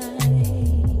sky.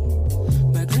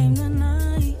 Reclaim the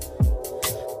night,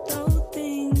 though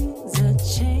things are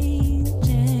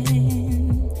changing.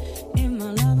 In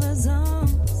my lover's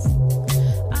arms,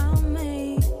 I'll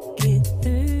make it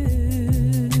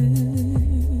through.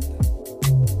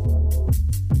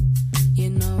 You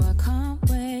know I can't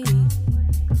wait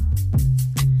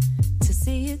to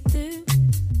see it through.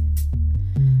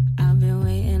 I've been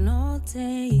waiting all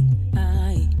day.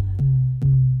 I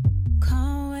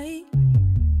can't wait.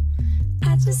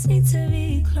 I just need to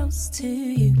be close to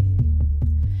you.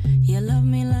 You love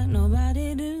me like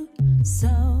nobody do. So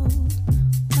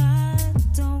why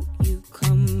don't you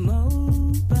come over?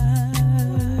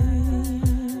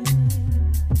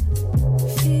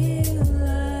 Feel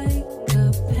like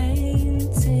a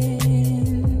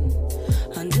painting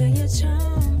under your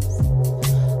charms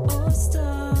or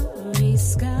starry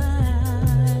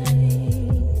sky.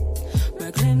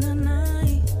 Reclaim the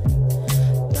night,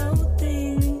 though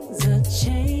things are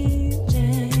changing.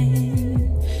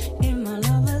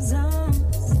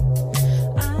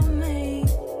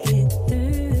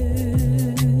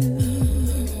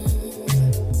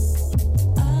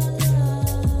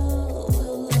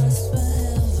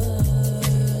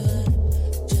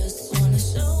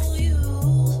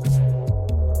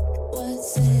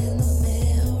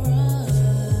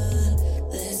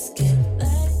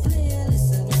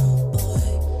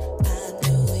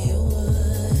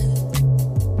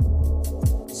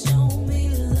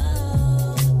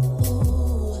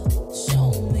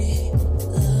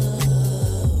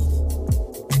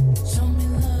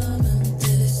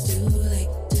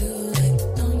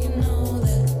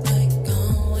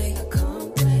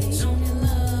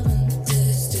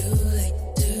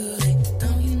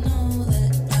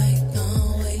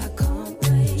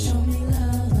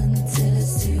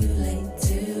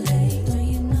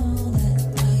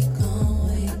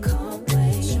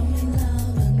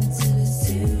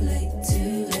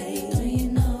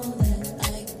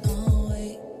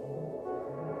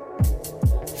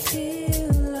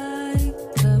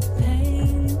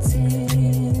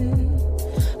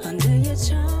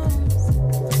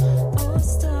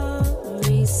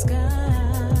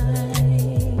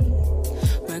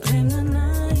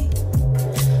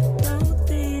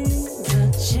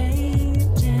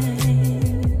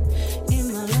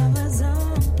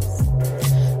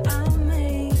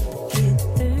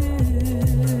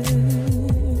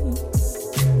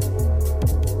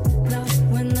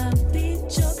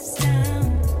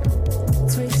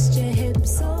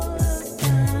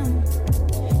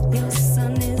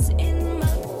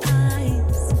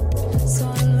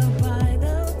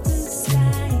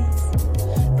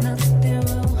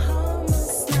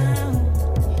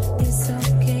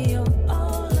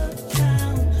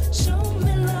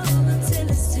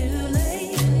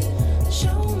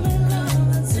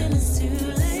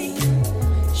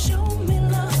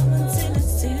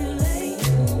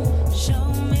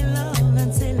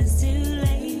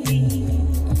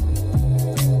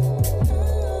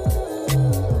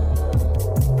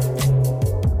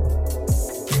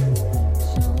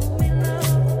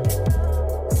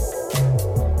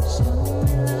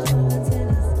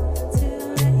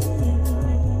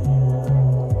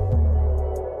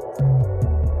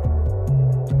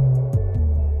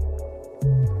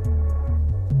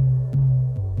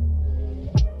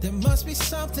 must be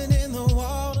something in the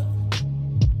water.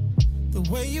 The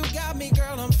way you got me,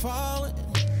 girl, I'm falling.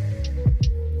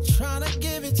 Trying to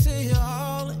give it to you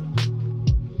all.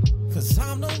 Cause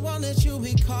I'm the one that you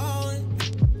be calling.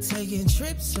 Taking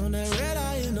trips on that red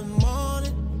eye in the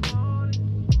morning.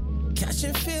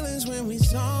 Catching feelings when we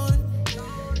zone it.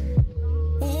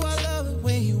 Ooh, I love it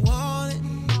when you want it.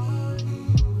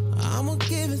 I'ma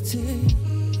give it to you.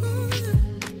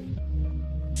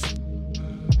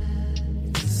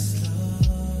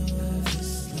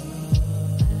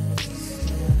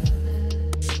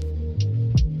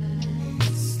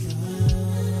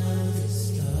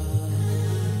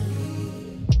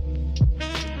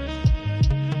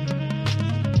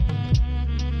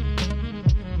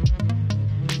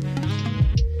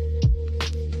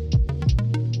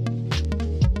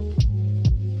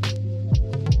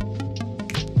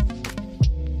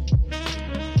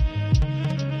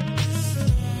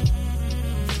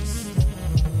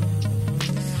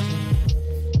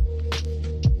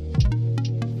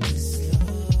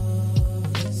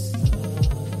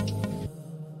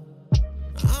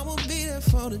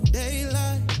 For the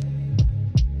daylight,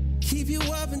 keep you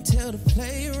up until the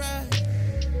play right.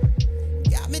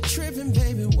 Got me tripping,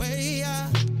 baby, way out.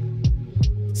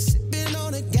 Sipping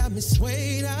on it, got me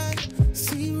swayed out.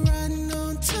 See you riding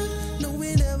on time, no,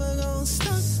 we never gonna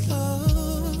stop.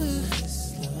 Oh,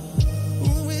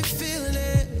 we're feeling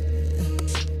it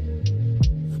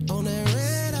on that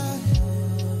red eye.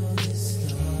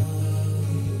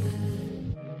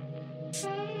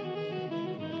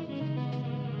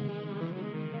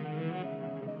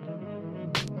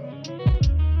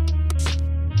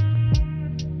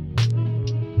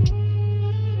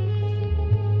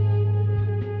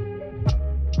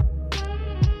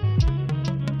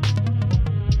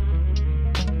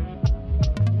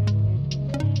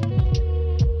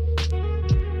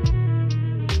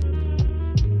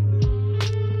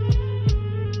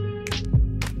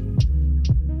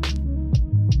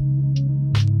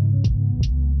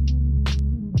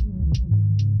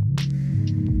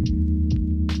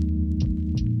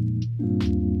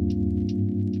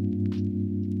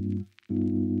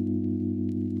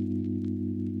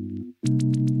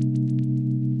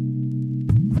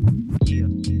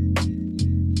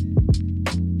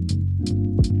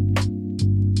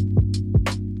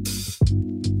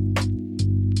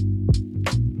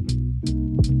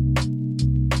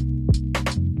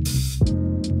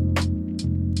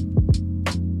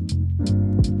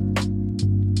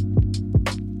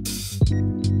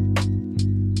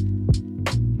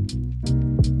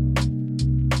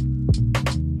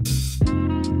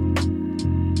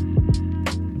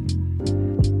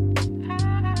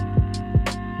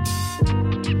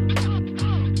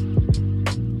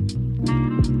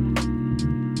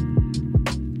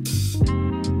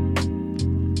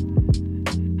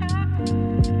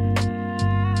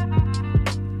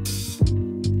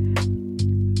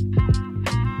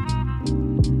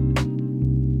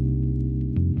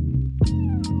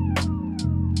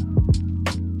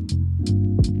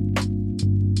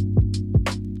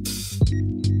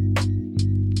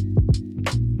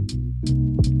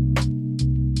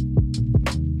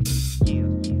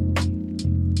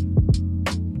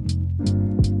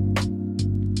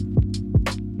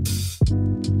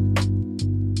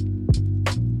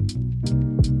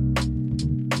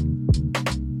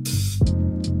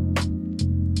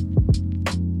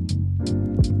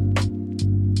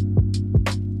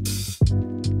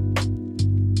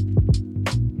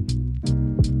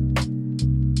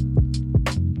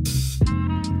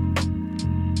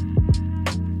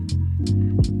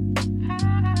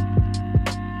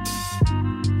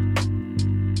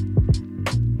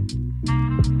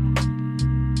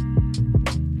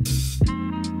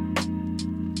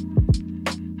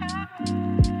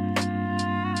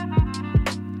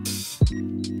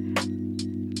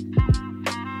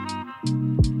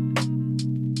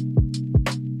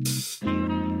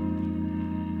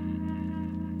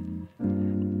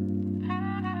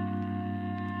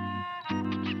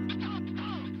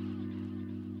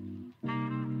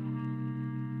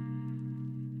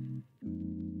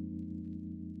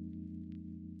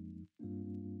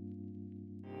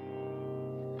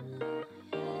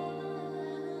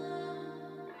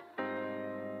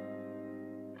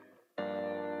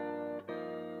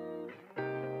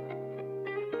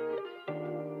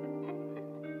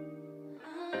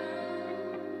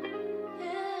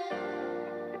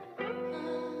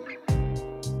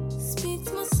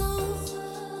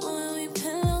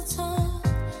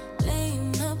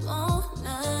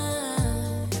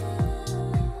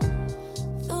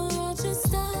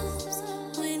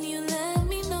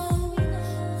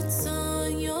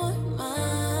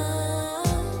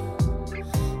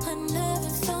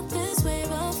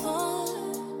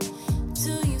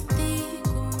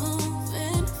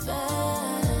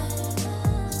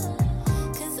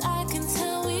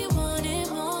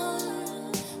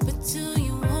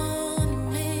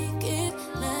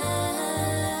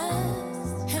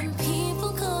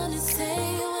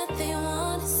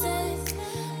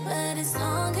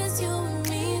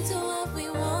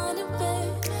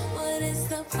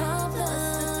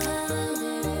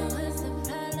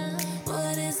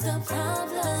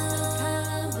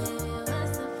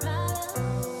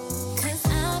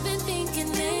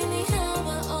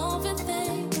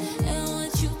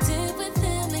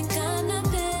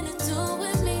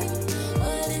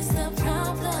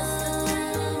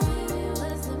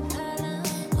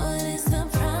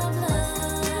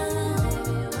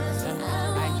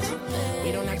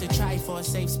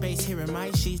 face here in my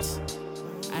sheets.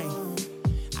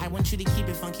 I want you to keep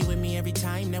it funky with me every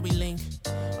time that we link.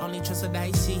 Only trust what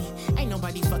I see. Ain't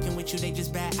nobody fucking with you, they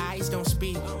just bad eyes don't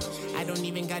speak. I don't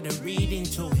even gotta read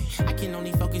into it. I can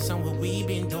only focus on what we've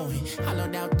been doing.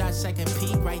 Hollowed out thoughts, I can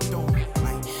peek right through it.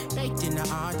 Right, baked in the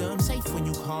autumn, safe when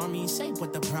you call me, say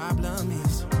what the problem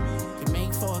is. Can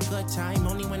make for a good time,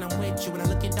 only when I'm with you. When I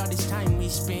look at all this time we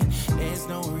spent, there's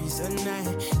no reason that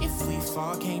if we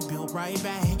fall, can't build right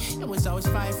back. It was always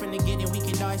fire from the beginning, we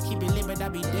could always keep it lit, but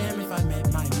I'd be damned if I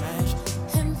met my match.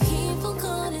 And people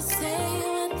gonna say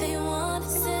what they wanna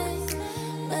say,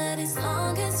 but as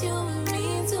long as you and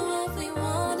me do what we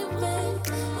wanna be,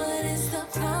 what is the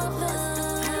problem?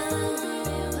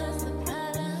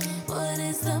 What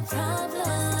is the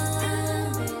problem?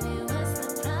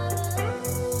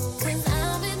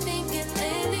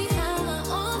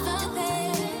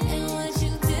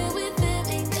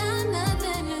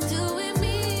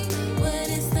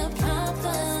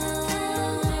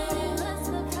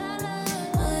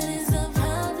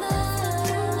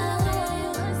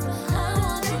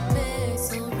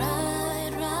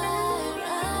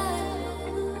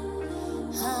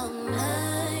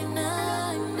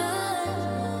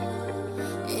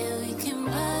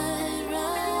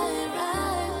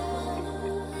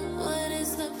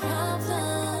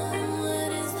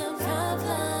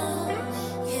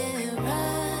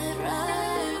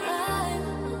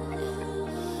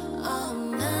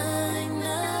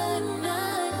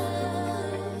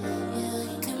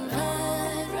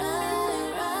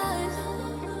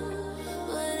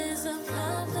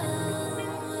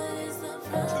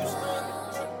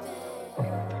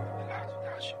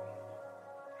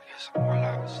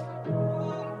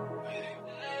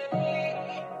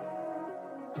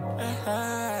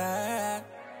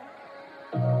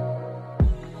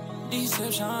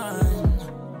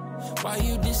 Why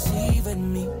you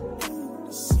deceiving me?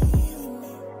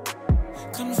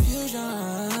 Confusion.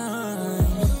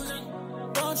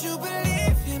 Don't you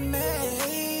believe in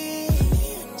me?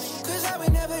 Cause I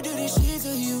would never do this shit to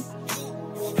you.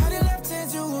 How did left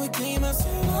hand do what came up so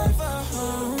over?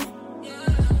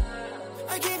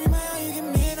 I gave you my all, you give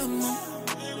me the more.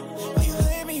 When you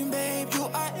hurt me, babe, you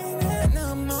are an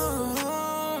animal.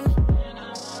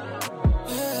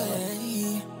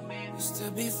 Hey, used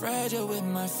to be fragile with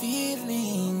my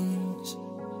feelings.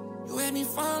 You had me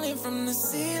falling from the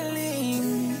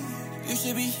ceiling. You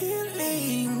should be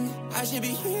healing, I should be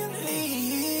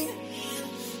healing.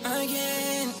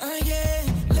 Again, love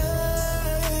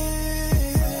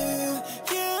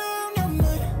you no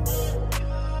more.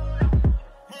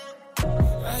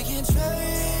 I can't trust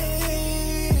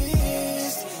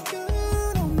you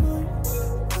no more.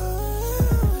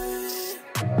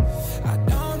 I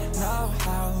don't know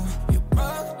how you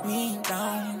broke me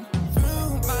down. Threw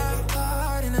my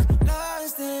heart in a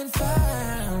lost and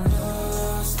found.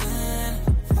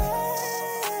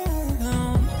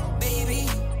 Baby,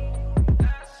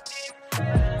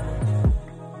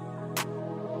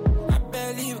 I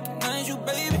barely recognize you,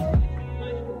 baby.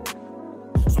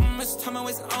 So much time I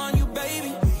waste on you,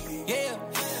 baby. Yeah,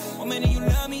 one minute you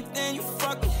love me, then you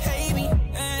fucking hate me.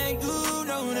 And you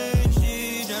know that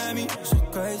shit drive me so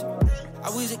crazy. I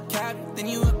was a captain, then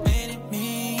you abandoned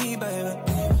me, baby.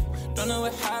 Don't know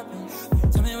what happened,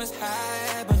 tell me what's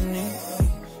happening.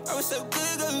 I was so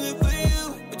good for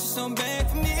you, but you're so bad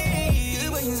for me.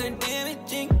 Your ways are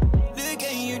damaging, look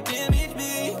at you damage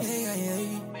me.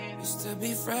 Used to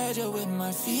be fragile with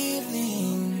my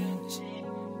feelings.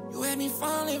 You had me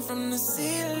falling from the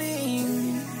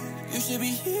ceiling. You should be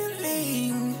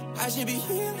healing, I should be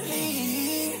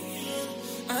healing.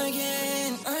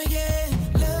 Again,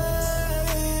 love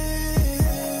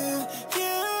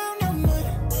you no more.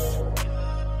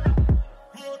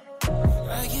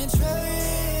 I can't trust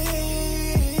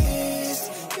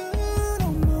you no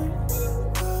more.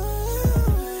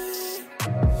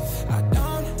 I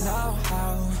don't know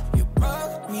how you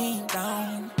broke me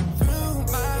down. Threw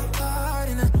my heart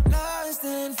in a lost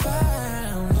and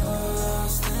found.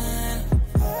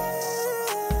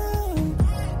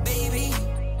 Baby,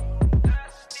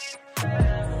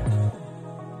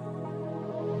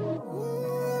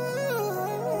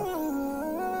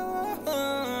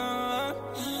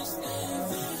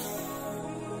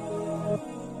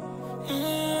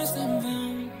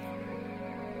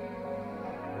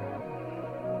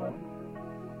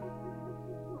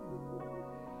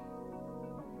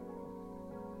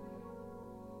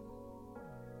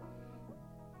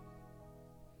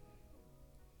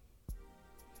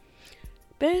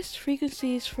 Best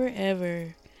frequencies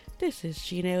forever. This is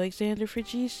Gina Alexander for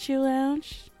G's Chill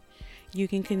Lounge. You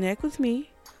can connect with me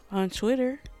on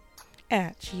Twitter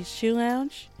at G's Chill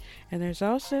Lounge And there's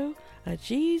also a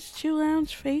G's Chill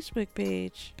Lounge Facebook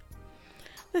page.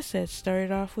 The set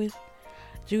started off with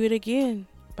Do It Again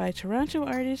by Toronto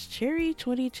artist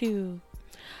Cherry22,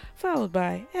 followed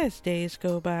by As Days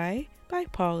Go By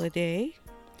Paula Day.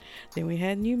 Then we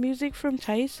had new music from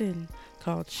Tyson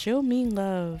called Show Me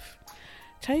Love.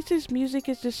 Tyson's music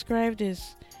is described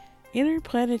as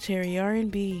interplanetary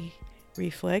R&B,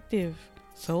 reflective,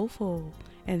 soulful,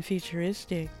 and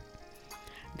futuristic.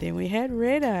 Then we had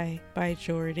Red Eye by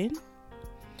Jordan,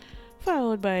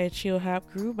 followed by a chill hop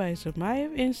groove by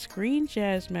Zamayev and Screen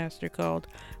Jazz Master called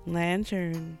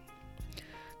Lantern.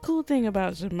 Cool thing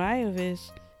about Zamayev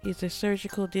is he's a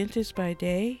surgical dentist by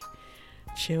day,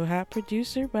 chill hop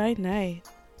producer by night.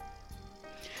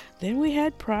 Then we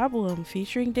had Problem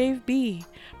featuring Dave B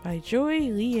by Joy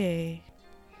Lie.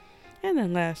 And the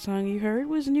last song you heard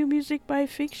was new music by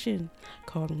Fiction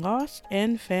called Lost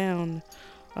and Found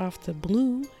off the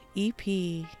Blue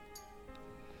EP.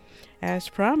 As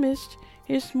promised,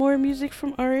 here's more music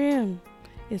from RM.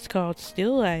 It's called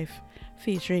Still Life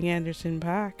featuring Anderson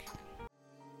 .Paak.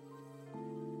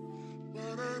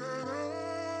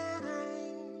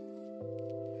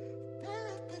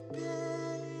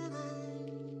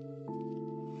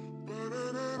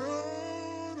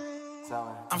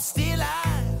 I'm still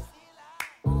alive.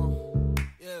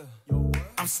 Yeah.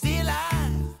 I'm still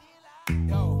alive.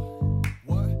 Yo.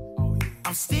 What? Oh, yeah.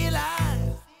 I'm still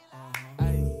alive.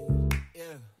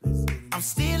 I'm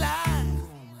still alive.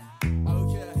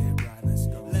 Okay.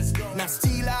 Let's go. Now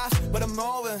still alive, but I'm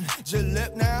moving. Just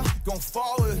live now, going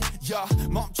forward. Yeah,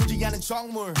 멈추지 않은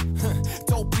정물.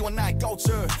 Don't be one night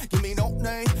culture. Give me no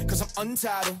name, cause I'm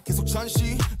untitled. 계속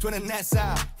전시되는 내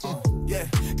삶. Yeah,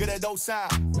 그래도 삶.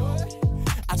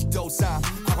 아직도 삶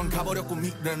학원 가버렸고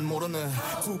미래는 모르네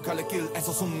두 갈래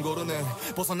길에서 숨 고르네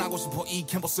벗어나고 싶어 이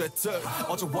캠퍼스의 틀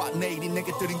어제와 내일이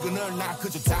내게 들인 그늘 난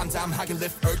그저 담담하게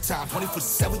live earth time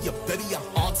 24/7 yeah baby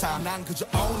I'm on time 난 그저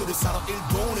오늘을 살아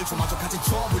 1분 1초 마저 가진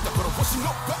처음을 다 걸어보신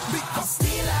no me I'm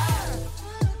still alive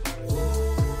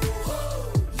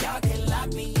Y'all can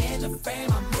lock me in the frame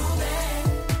I'm moving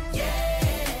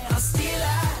Yeah I'm still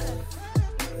alive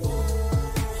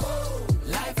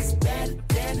Life is better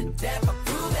than the death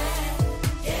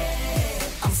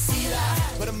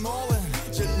But I'm moving,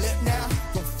 just live now,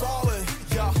 go forward,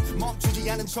 yeah.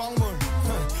 멈추지 않은 정물,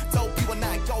 don't be one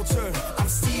night culture. I'm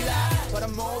still alive, but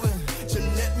I'm moving, just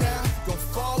live now, go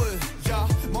forward, yeah.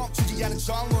 멈추지 않은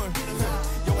정물,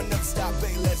 yo, I never stop,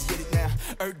 baby, let's get it now.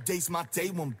 Earth day's my day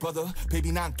one, brother.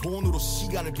 Baby, 난 돈으로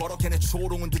시간을 벌어. 걔네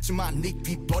조롱은 듣지만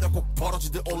닉비 버려. 꼭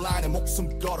벌어지듯 온라인에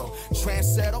목숨 걸어.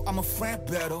 Trendsetter, I'm a friend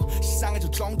better.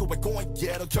 시상해줄 정도의 go and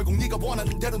get her. 결국 네가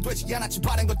원하는 대로는 되지 않았지.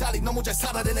 바란 걸 달리 너무 잘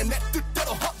살아내는 내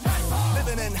뜻대로.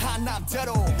 Living in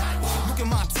한남대로. Look at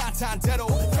my 탄탄대로.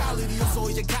 갈 일이 없어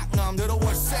이제 강남대로.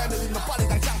 월세 밀린 너 빨리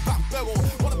당장 빵 빼고.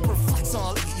 What a perfect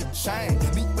song, look at your chain.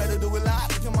 Me better do it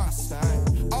live, look at my style.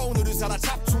 오늘을 살아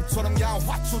잡초처럼 야한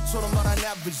화초처럼 넌 I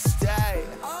never stay.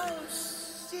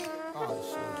 Oh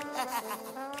shit.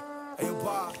 Hey yo,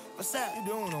 Bob, what's up? You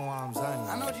don't know what I'm saying.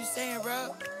 I know what you're saying,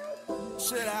 bro.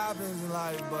 Shit happens in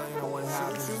life, but you know what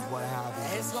happens is what happens.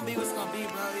 Hey, it's gonna be what's gonna be,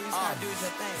 bro. You just gotta do your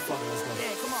thing. Fuck it, let's go.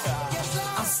 Yeah, come on. Yes, sir.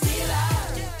 I'm still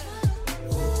alive.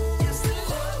 You're still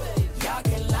alive. Y'all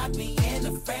can lock me in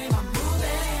the frame. I'm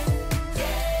moving.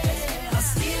 Yeah, I'm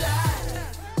still alive.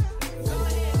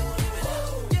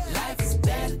 Life is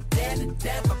better than the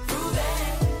death. I'm proving.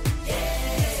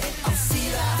 Yeah, I'm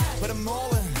still alive. But I'm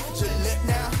moving. Just live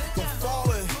now, go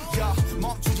forward. Yeah,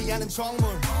 멈추지 않은 정물.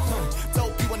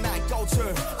 Don't be one night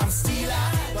culture. I'm still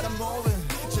alive, but I'm moving.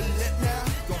 Just live now,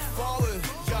 go forward.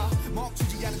 Yeah,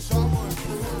 멈추지 않은 정물.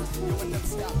 You will never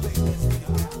stop, baby.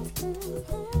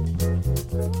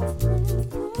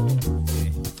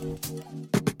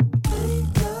 Hey,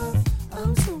 love,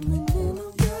 I'm zooming in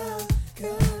on you.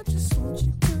 Girl, I just want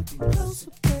you to be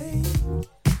closer, babe.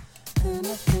 And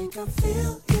I think I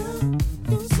feel you.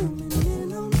 You're zooming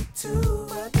in on me too.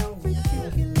 I don't think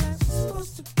it like it's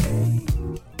supposed to be.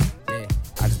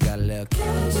 I just got a little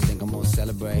careless, think I'm gonna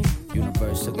celebrate.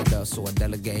 Universe took it up, so I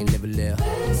delegate, live a little.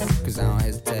 Cause I don't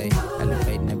hesitate,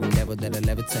 elevating every level that I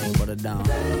levitate, but I don't.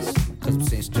 Cause I'm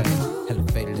seeing straight,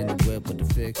 elevated in the whip with the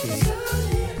fifth key.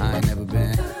 I ain't never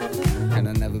been, and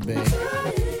I never been.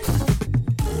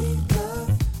 Hey,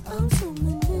 love, I'm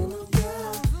zooming in on you.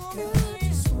 Girl, I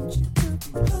just want you to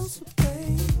be closer,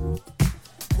 babe.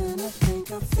 And I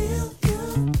think I feel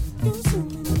you. You're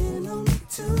zooming in on me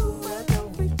too. I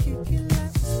don't think you can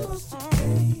like it's supposed to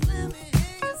be. Let me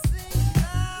hear you sing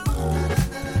now.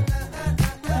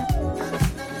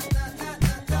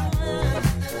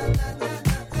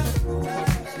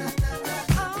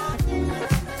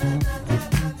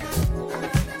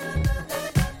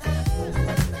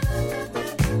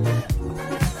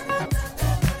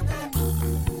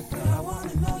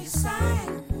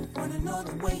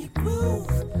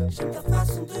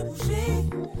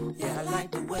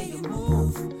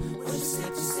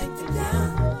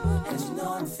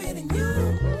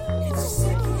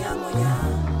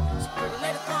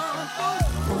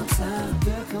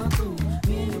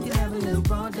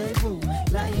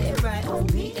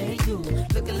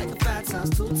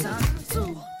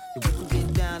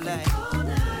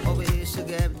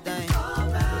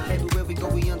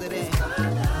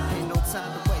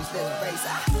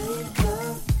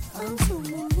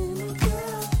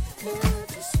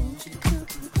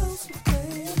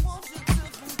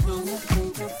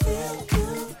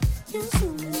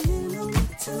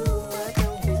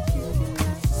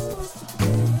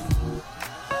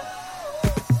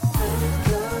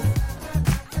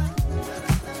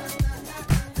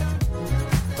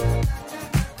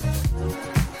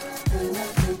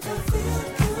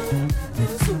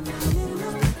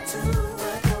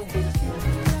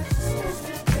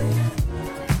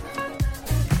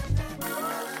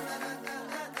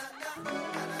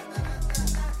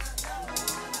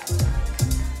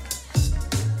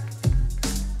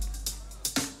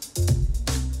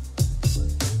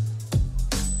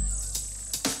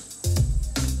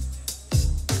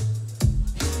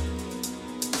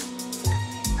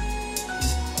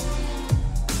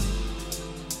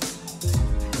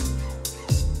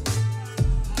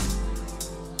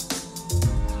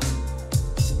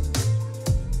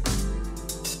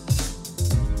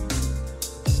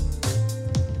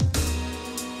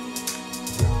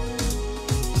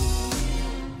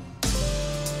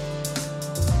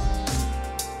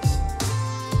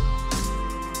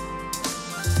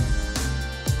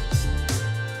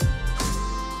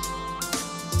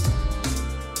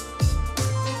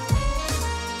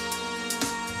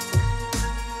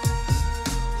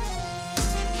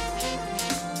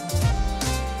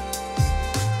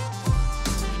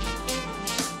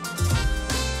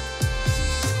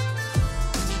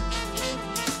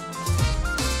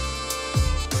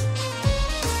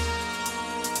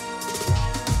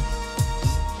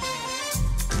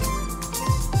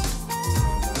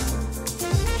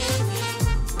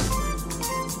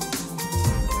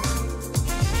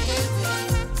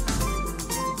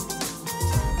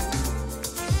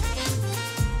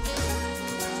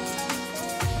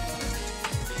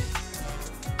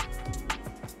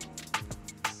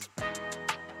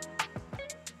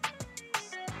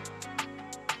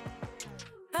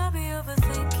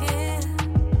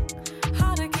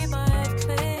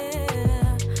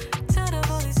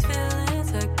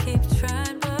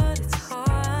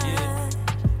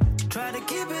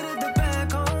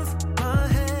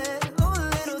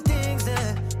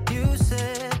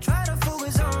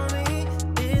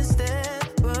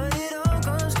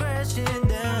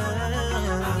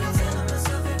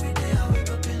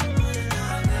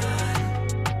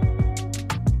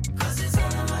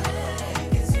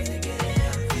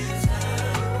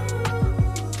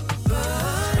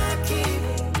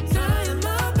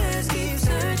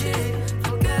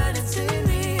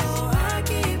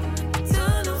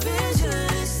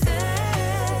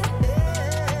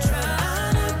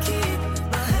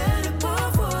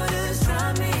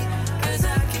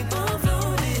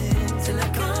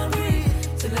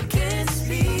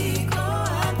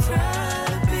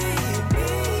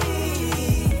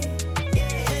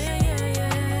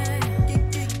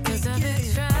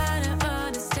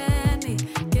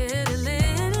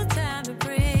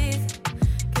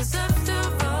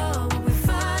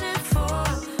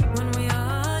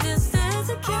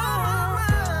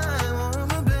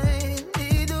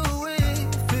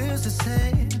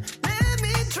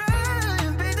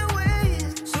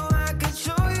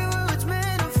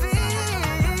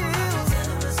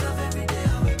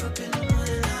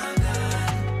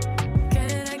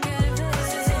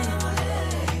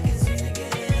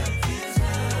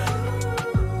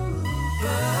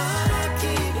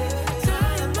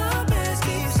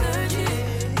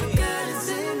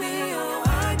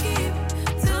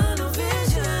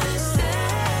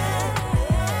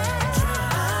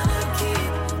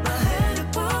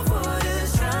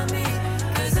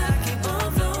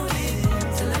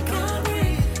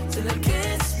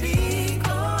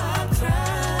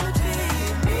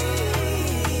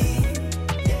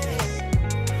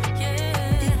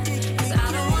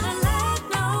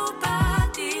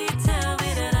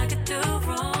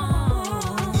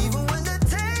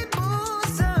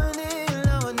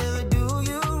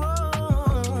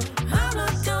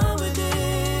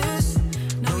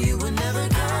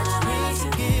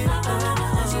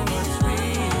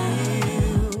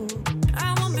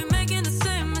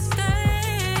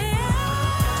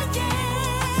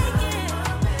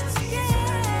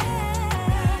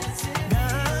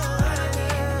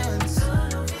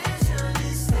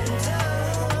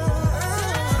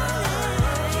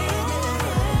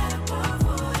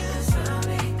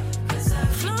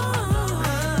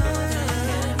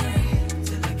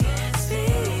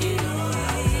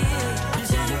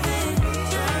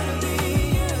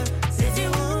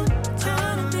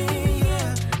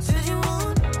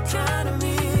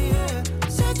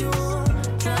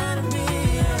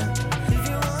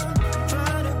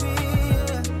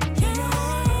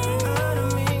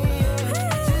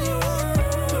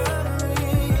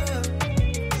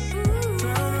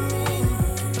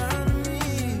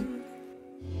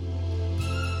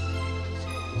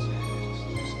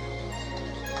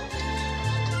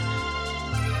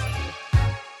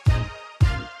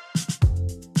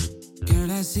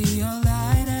 see your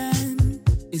light and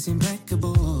it's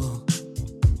impeccable.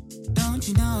 Don't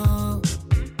you know?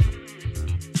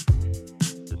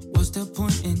 What's the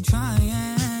point in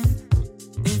trying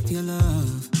if your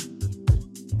love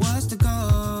was to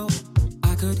go?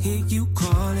 I could hear you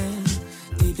calling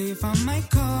deeply from my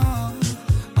core.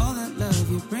 All that love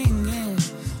you're bringing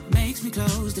makes me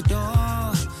close the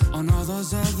door on all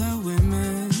those other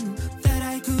women that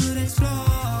I could explore.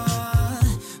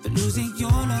 But losing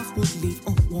your love would leave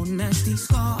a one nasty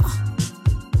scar.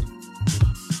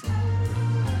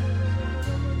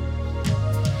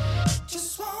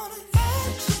 Just wanna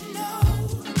let you know,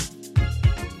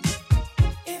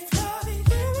 if loving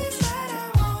you is that I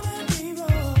wanna be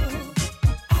wrong.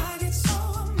 I get so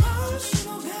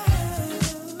emotional, girl.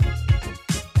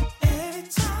 Every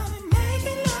time we make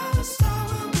it love, a star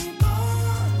will be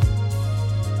born.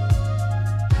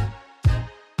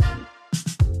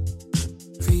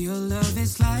 Real love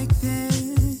is like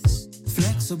this,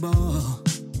 flexible,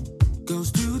 goes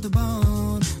through the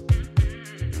bone.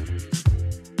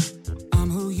 I'm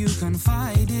who you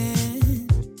confide in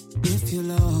if you're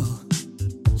low.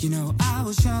 You know I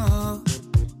was sure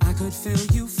I could feel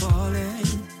you falling,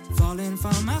 falling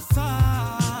from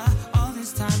afar. All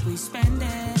this time we spend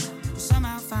it,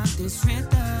 somehow found this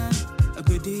rhythm. A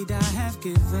good deed I have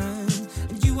given,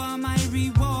 and you are my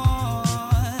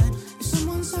reward. If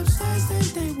someone's upstairs, then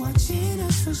they watching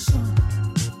us for sure.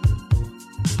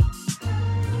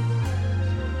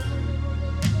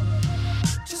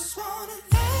 Just wanna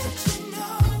let you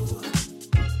know,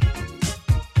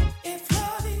 if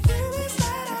loving you is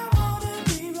that I wanna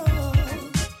be wrong.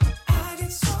 I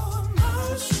get so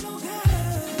emotional, girl.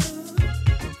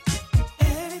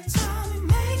 Every time we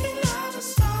make it love, a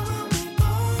star will be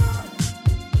born.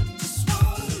 Just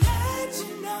wanna let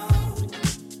you know,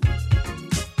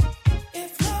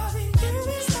 if loving you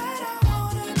is that I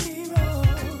wanna be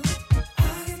wrong. I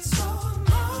get so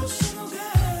emotional,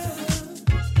 girl.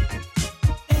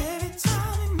 Every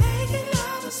time we make it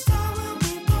love, a star will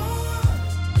be born.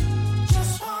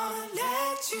 Just wanna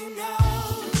let you know,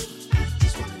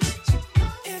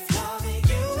 if loving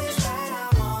you is that I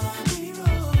wanna be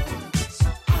wrong.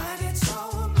 I get so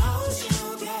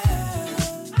emotional, girl.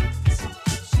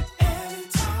 Every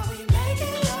time we make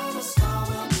it love, a star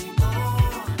will be born.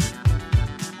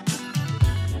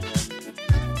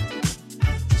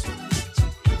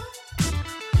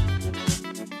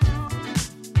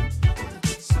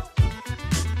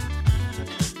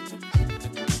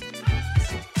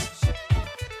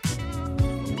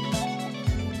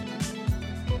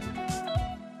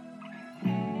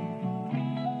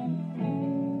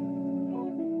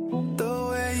 The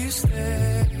way you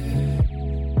stare,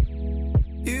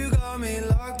 you got me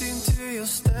locked into your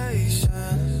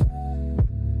station.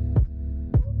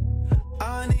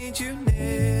 I need you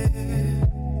near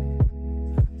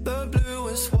the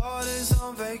bluest waters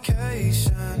on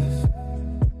vacation.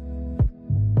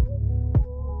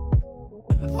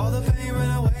 All the pain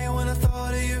ran away when I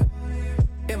thought of you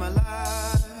in my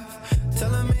life,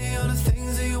 telling me all the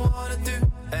things that you wanna do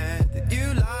and that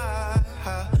you lie.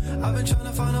 I've been trying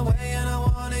to find a way and I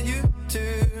wanted you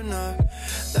to know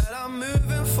that I'm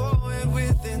moving forward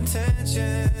with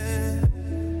intention.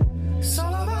 It's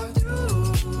all about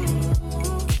you.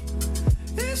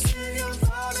 It's in your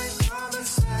thought and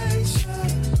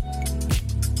conversation.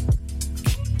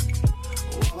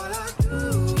 What will I do?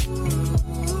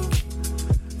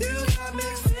 You got me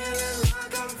feeling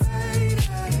like I'm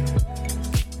faded.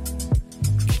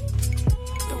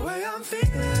 The way I'm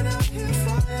feeling up here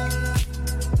for your love,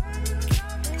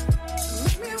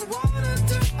 make me wanna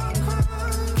do a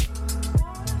crime.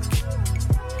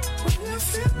 When you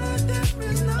feel like there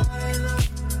is not enough,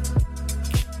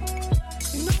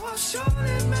 you know I'll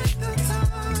surely make the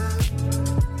time.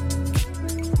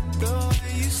 The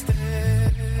way you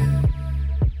stare,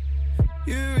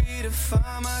 you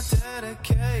redefine my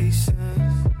dedication.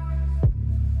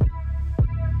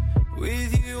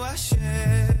 With you I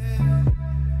share,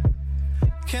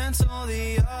 cancel the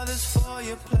others for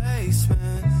your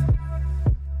placement.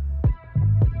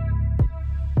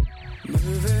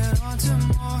 Moving on to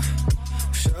more,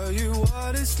 show you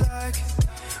what it's like.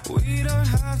 We don't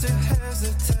have to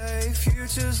hesitate,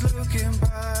 future's looking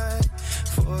bright.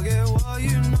 Forget what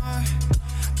you know,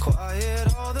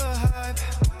 quiet all the hype.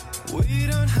 We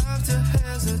don't have to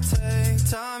hesitate,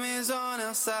 time is on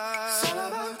our side. It's all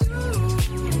about you.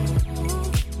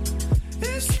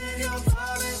 It's in your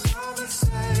private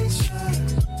conversation.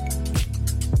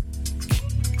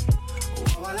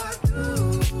 What will I do?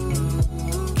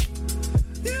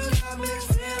 You got me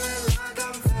feeling like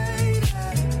I'm faded.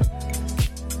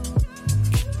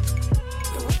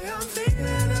 The way I'm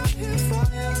feeling up here for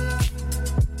you.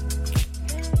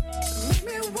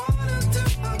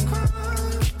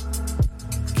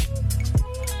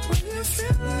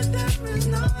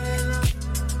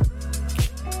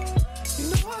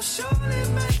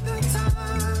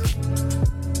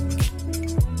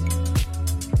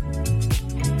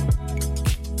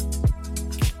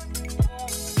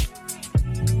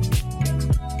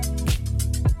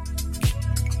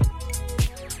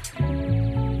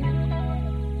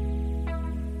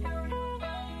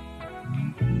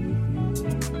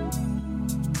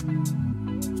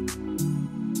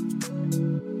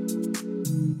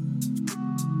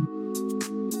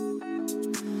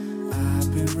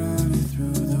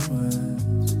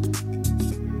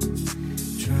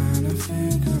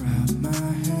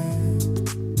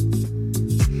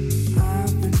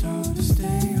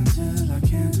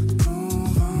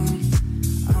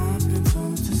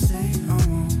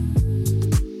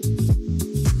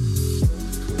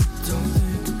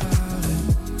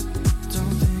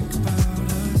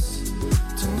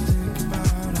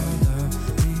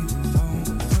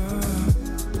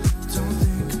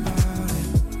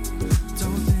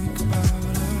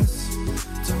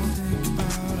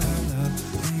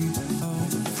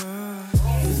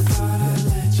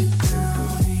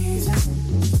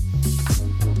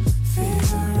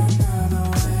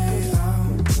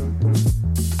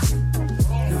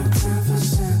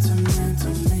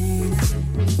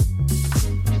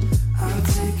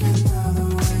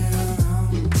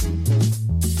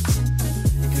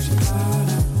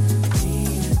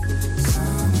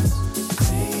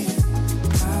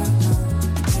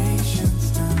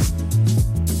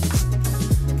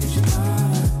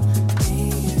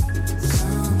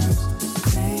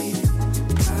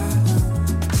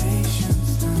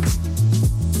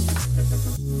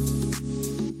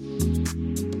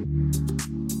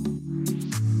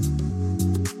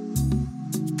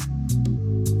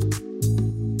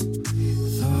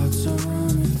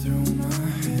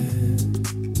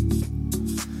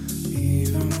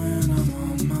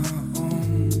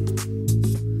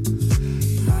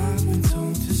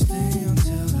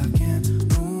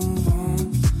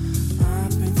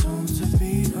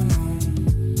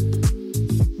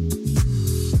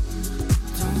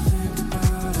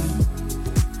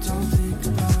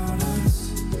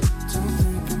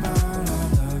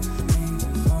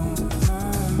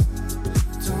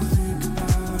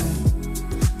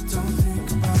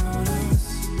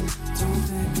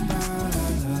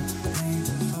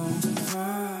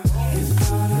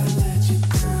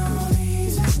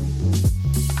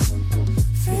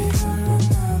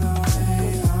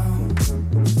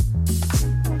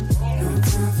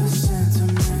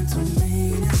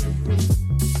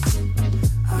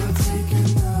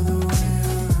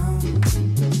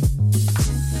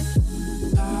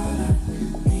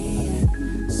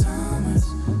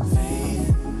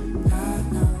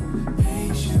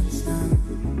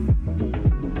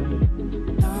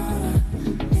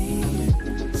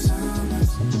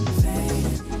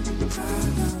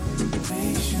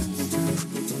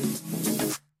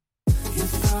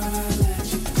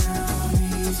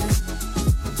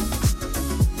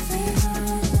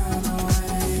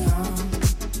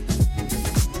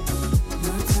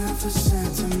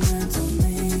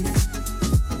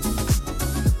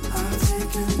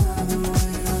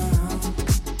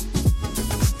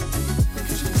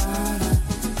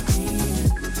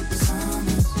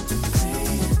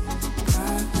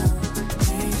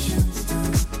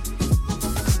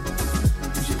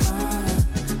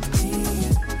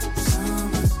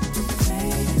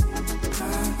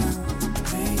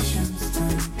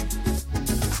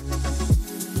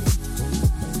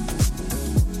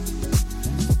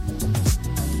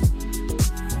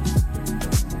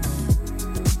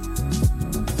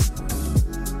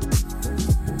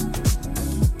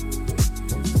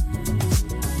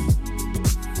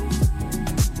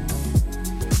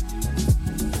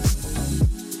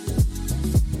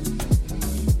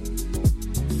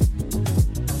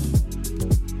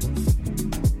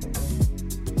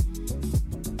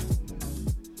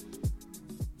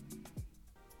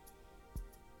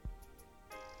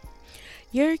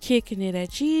 You're kicking it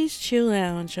at G's Chill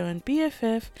Lounge on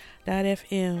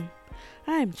BFF.FM.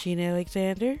 I'm Gina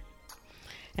Alexander,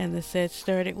 and the set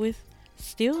started with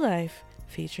Still Life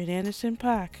featuring Anderson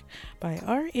 .Paak by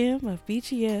RM of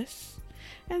BTS,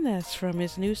 and that's from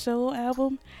his new solo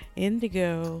album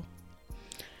Indigo.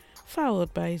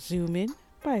 Followed by Zoom In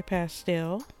by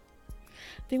Pastel.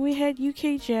 Then we had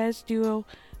UK jazz duo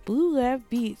Blue Lab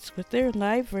Beats with their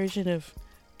live version of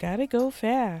Gotta Go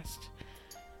Fast.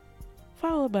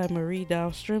 Followed by Marie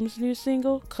Dahlstrom's new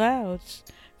single Clouds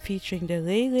featuring the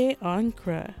Lele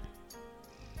Ancra.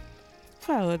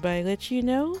 Followed by Let You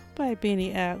Know by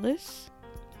Benny Atlas.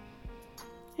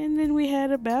 And then we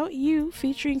had About You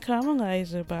featuring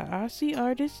Kamaliza by Aussie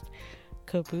artist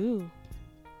Kaboo.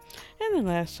 And the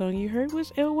last song you heard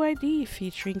was LYD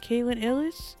featuring Kaylin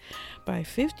Ellis by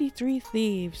 53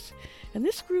 Thieves. And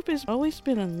this group has always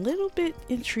been a little bit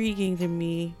intriguing to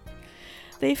me.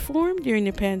 They formed during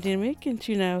the pandemic in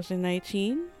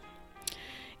 2019.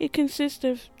 It consists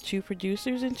of 2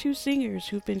 producers and 2 singers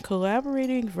who've been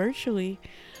collaborating virtually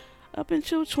up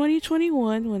until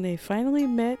 2021 when they finally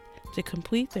met to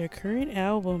complete their current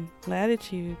album,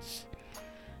 Latitudes.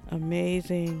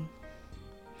 Amazing.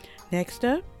 Next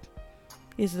up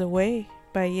is The Way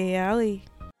by Ye Ali.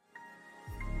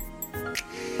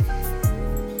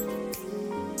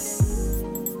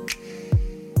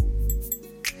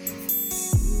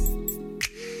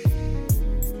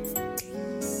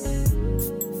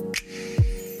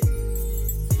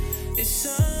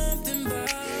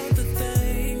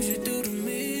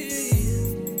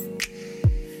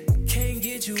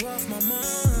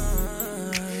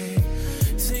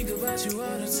 You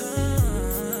all the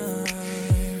time.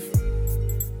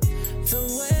 The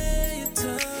way you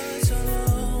touch all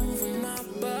over my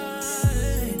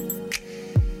body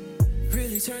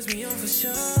really turns me on for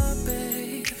sure,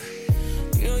 babe.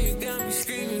 You know you got me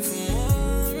screaming for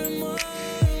more and more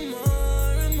and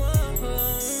more and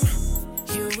more.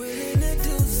 You're willing to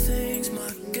do things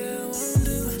my girl won't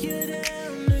do. You're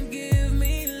down to give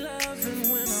me loving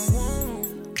when I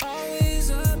won't. Always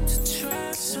up to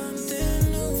try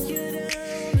something new.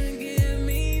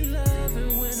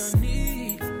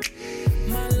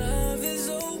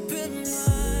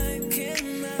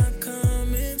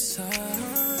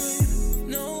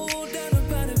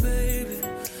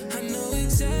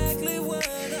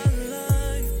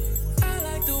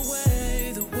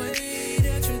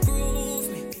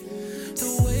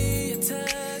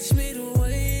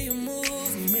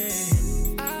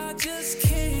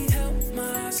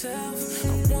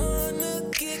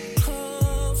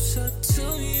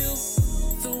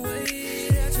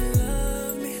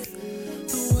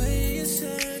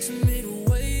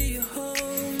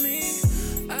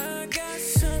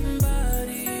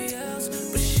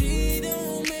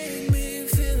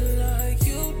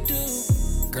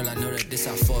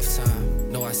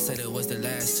 I said it was the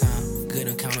last time. Good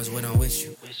encounters when I'm with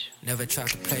you. Never tried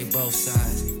to play both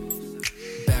sides.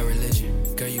 Bad religion,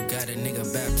 girl, you got a nigga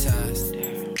baptized.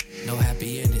 No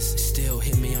happy endings, still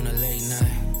hit me on a late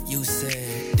night. You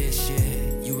said this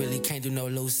shit, you really can't do no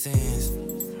loose ends.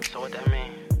 So what that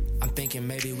mean? I'm thinking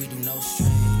maybe we do no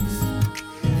strings.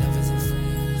 Lovers and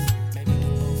friends, maybe do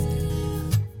both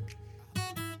things.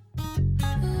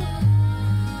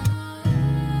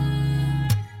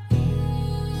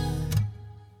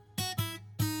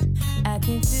 I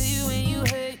can feel you when you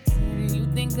hurt, and you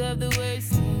think of the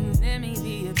worst things. Let me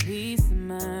be a peace of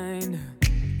mind.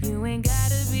 You ain't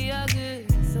gotta be all good,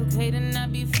 it's okay to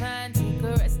not be fine. Take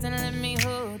a rest and let me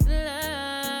hold the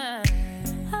line.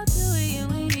 I'll do it, you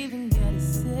ain't even gotta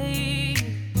say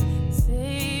it.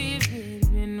 Save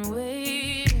it, been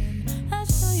waiting. I'll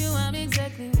show you I'm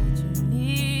exactly what you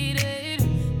needed.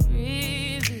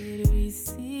 Breathe it,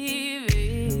 receive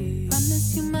it.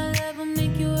 Promise you my love will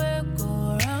make your world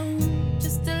go round.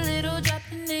 Just a little drop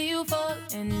and then you fall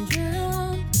and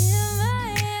drown in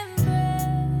my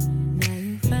embrace. Now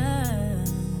you found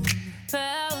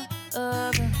power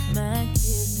over my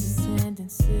kisses, sending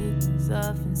signals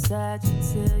off inside you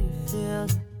till you feel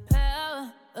the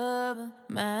power over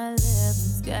my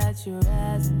levels. Got your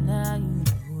eyes and now you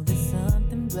know there's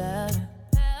something about it.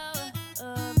 Power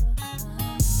over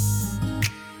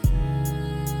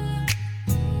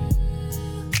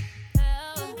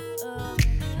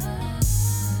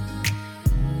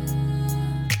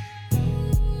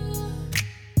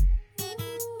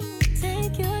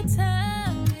take your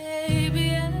time,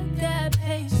 baby, I got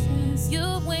patience.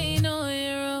 You ain't on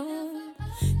your own.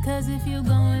 Cause if you're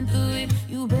going through it,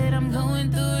 you bet I'm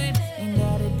going through it. Ain't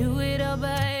gotta do it all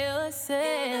by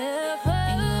yourself.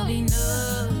 Ain't gonna be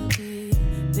no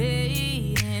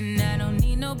debate, and I don't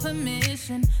need no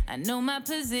permission. I know my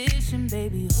position,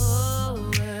 baby. Whole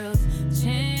world's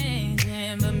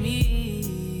changing, but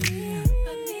me.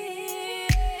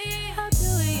 How do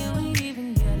you ain't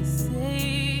even gotta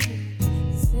save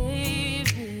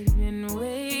it, been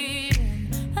waiting.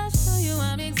 I'll show you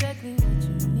I'm exactly what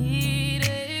you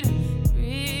needed.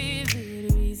 Breathe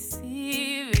it,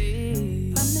 receive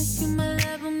it. Promise you my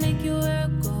love will make your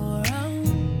world go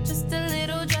round. Just a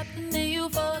little drop and then you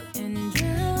fall and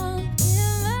drown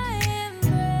in my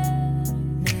embrace.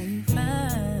 Now you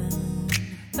found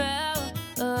power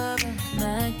over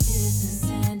my kisses,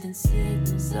 sending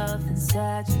signals off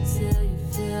inside you till you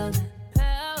feel the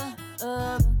power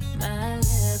over my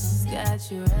levels.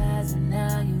 Got your eyes and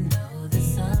now you know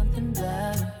there's something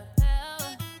better.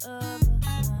 Power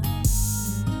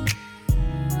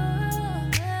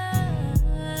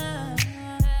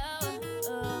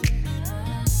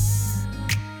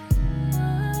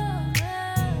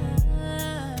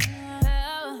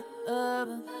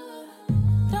over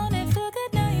Don't it feel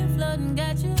good now you're floating,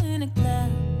 got you in a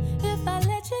cloud. If I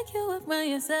let you, you would run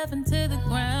yourself into the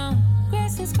ground.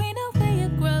 Grass is green where you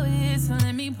grow it, so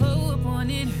let me pull up on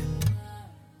it.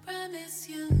 Promise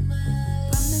you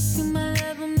my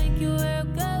love will make your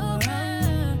world go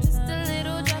round. Just a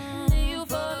little drop and then you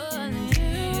fall in it.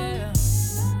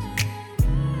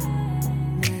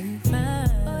 Now you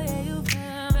found, oh yeah, you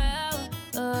found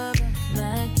power over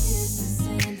my kisses,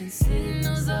 sending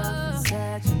signals off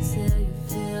inside you till you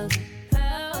feel the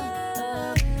power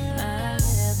over my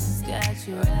levels. Got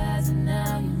your eyes and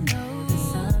now you know there's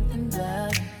something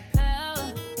better.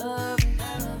 Power over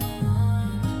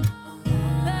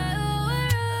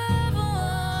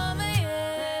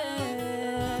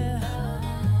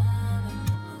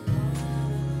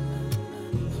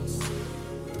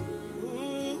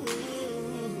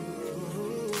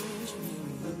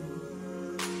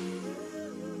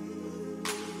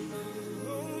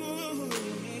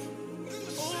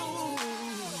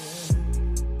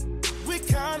We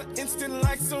kinda instant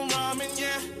like some ramen,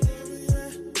 yeah.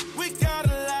 We got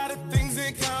a lot of things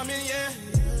in common, yeah.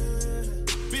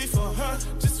 Before her,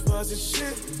 just wasn't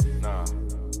shit. Nah.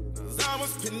 'Cause I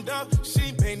was pinned up,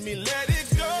 she made me let it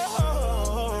go.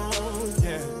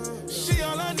 Yeah. She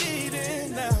all I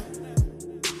needed now.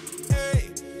 Hey,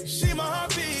 she my heart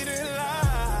beating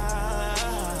loud.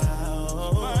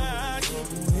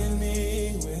 With me.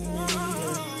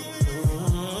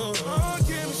 Oh,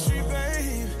 chemistry,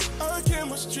 babe. Oh,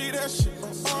 chemistry, that shit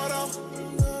on auto.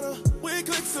 We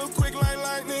click so quick like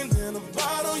lightning in a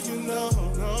bottle, you know.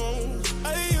 I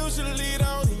usually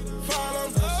don't even follow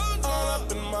this. All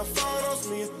up in my photos,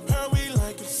 me and her, we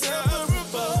like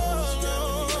inseparable.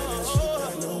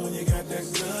 I know when you got that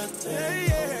good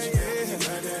thing.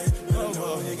 I know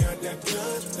when you got that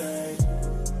good thing.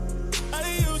 I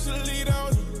usually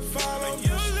don't even follow.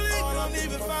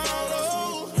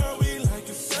 Her, we like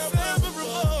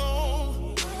inseparable.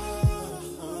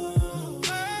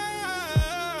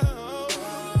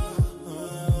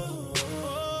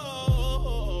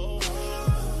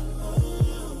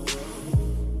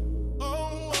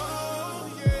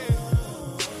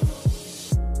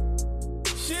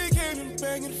 She came in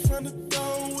banging from the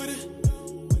door with it.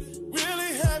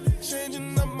 Really happy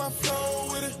changing up my flow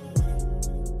with it.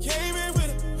 Came in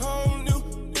with a whole new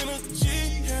energy.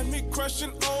 Had me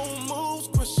crushing old moves,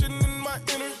 questioning my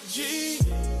energy.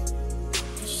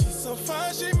 She's so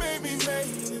fine, she made me made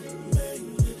it.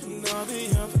 And all the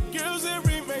other girls that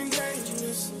remain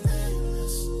nameless.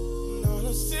 And all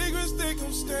the secrets they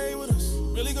come stay with us.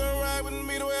 Really gonna ride with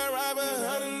me to where I ride, but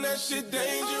other than that shit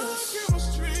dangerous.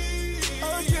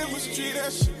 Oh, chemistry,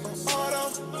 that shit on auto.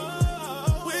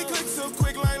 We click so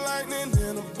quick like lightning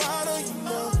in a bottle, you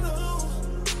know.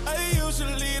 I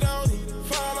usually don't even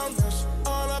follow that shit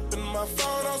all up in my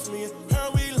photos. Me and her,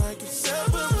 we like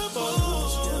inseparable.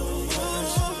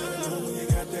 When you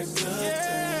got that good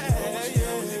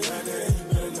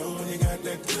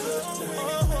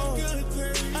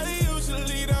thing. I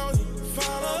usually don't even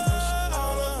follow that shit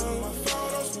all up in my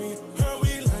photos. Me and her,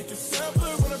 we like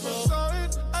inseparable. When I first saw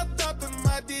it, I thought that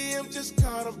my DM just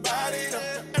caught a body.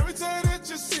 Every time that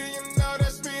you see, you know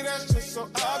that's me, that's just so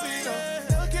obvious.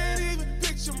 I can't even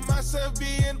picture myself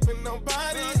being with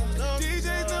nobody. DJ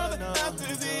know that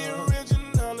after the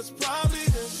original, it's probably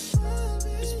this.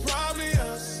 It's probably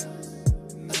us.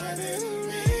 And I didn't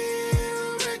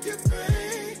mean to make you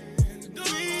think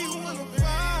we wanna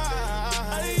fight.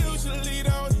 I usually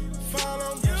don't even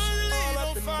follow this. All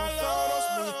up in my photos,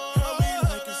 me and her, we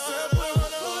like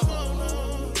inseparable.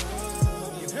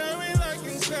 And her, we like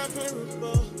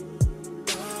inseparable.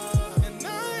 And I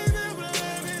ain't never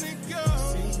letting it go.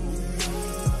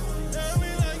 Her, we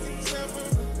like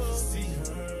inseparable.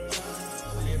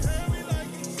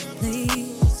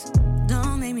 Please,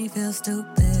 don't make me feel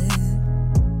stupid.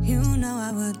 You know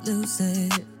I would lose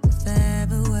it if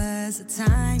ever was a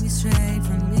time you strayed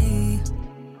from me.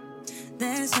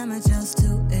 There's not much else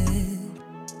to it.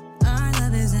 Our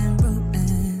love is in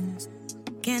ruins.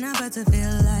 Can't help but to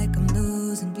feel like I'm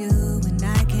losing you and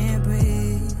I can't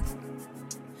breathe.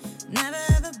 Never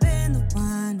ever been the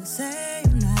one to say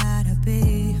I'm not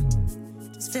happy.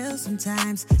 Just feel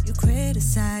sometimes you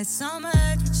criticize so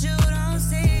much, but you don't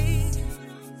see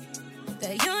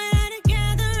that you and I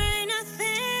together ain't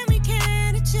nothing we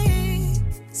can't achieve.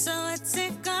 So what's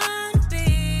it gonna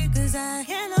be? 'Cause I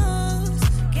can't lose,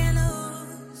 can't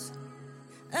lose.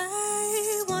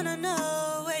 I wanna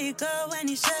know where you go when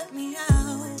you shut me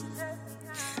out.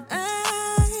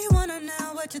 I wanna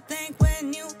know what you think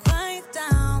when you quiet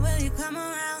down. Will you come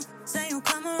around? Say you'll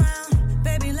come around.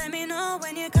 Baby, let me know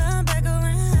when you come back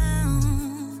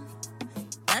around.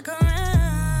 Back around.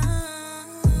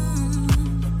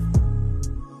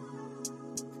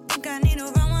 Think I need to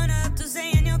run one up to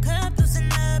say in your cup, loosen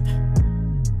up.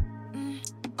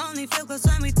 Only feel close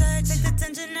when we touch. Take the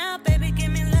tension out, baby,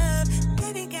 give me love.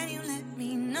 Baby, can you let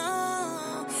me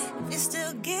know if you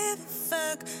still give a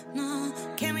fuck? No,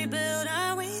 can we build?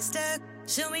 Are we stuck?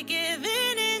 Should we give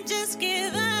in and just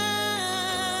give up?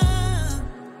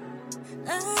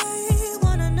 I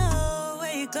wanna know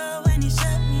where you go when you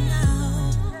shut me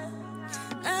out.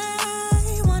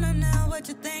 I wanna know what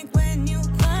you think when you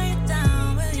quiet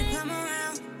down. Will you come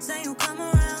around? Say you'll come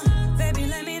around. Baby,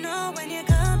 let me know when you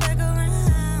come back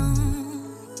around.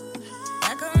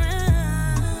 Back around.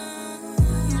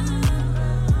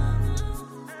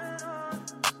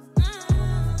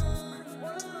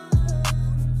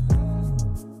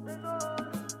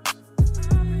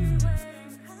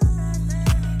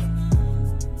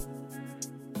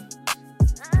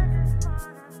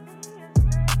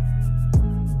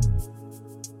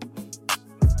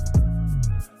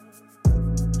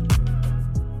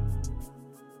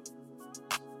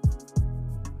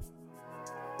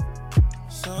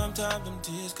 Sometimes I'm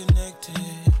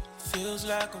disconnected. Feels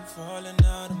like I'm falling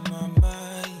out of my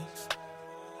mind.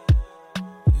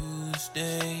 You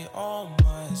stay on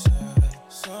my side.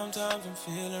 Sometimes I'm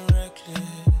feeling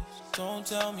reckless. Don't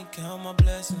tell me count my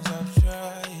blessings, I've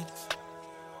tried.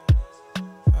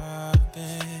 I've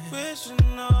been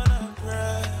wishing on a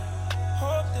prayer.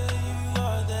 Hope that you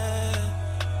are there.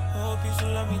 Hope you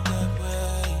should love me that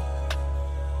way.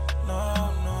 No,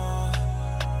 no.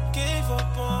 Gave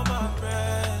up on my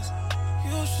breast.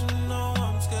 You should know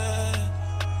I'm scared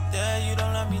that you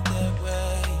don't love me that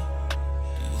way.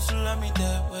 You should love me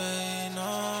that way. No,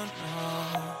 no.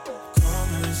 Come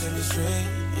here and set me straight.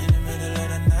 In the middle of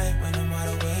the night when I'm wide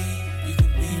awake, you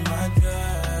could be my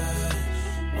drug.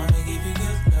 Wanna give you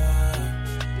good love,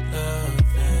 love,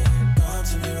 yeah. Come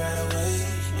to me right away.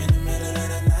 In the middle of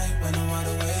the night when I'm wide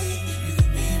awake, you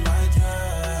could be my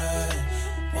drug.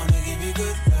 Wanna give you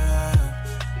good love,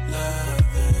 love,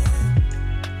 yeah.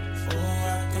 Oh,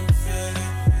 I can feel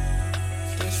it,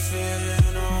 this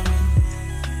feeling on me.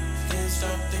 Can't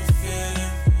stop the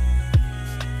feeling,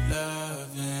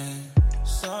 loving.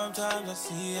 Sometimes I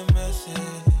see a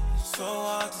message, so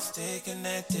hard to stay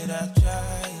connected. I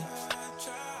try.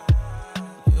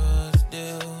 You're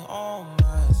still on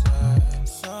my side.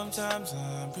 Sometimes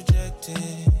I'm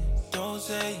projected. Don't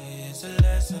say it's a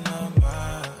lesson of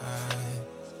mine.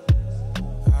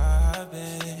 I've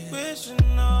been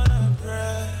wishing on a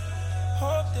prayer.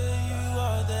 Hope that you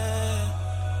are there.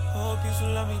 Hope you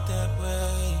should love me that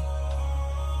way.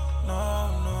 No,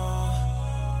 no.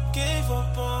 Gave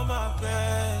up on my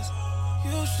best.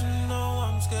 You should know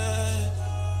I'm scared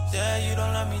that you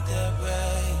don't love me that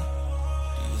way.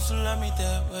 You should love me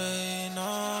that way.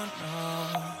 No, no.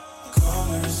 Call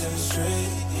me and set me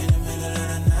straight. In the middle of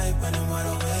the night when I'm wide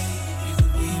awake, you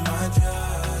could be my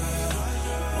drug.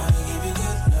 Wanna give you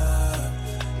good love,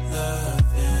 love,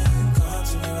 yeah. Come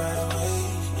to me right away.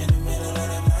 In the middle of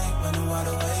the night when I'm wide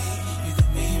awake, you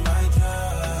could be my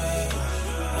drug.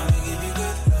 Wanna give you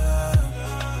good love,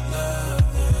 love,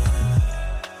 yeah.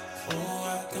 Oh,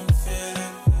 I can feel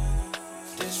it,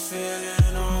 this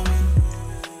feeling on me.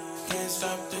 Can't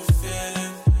stop the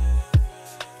feeling,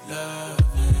 love.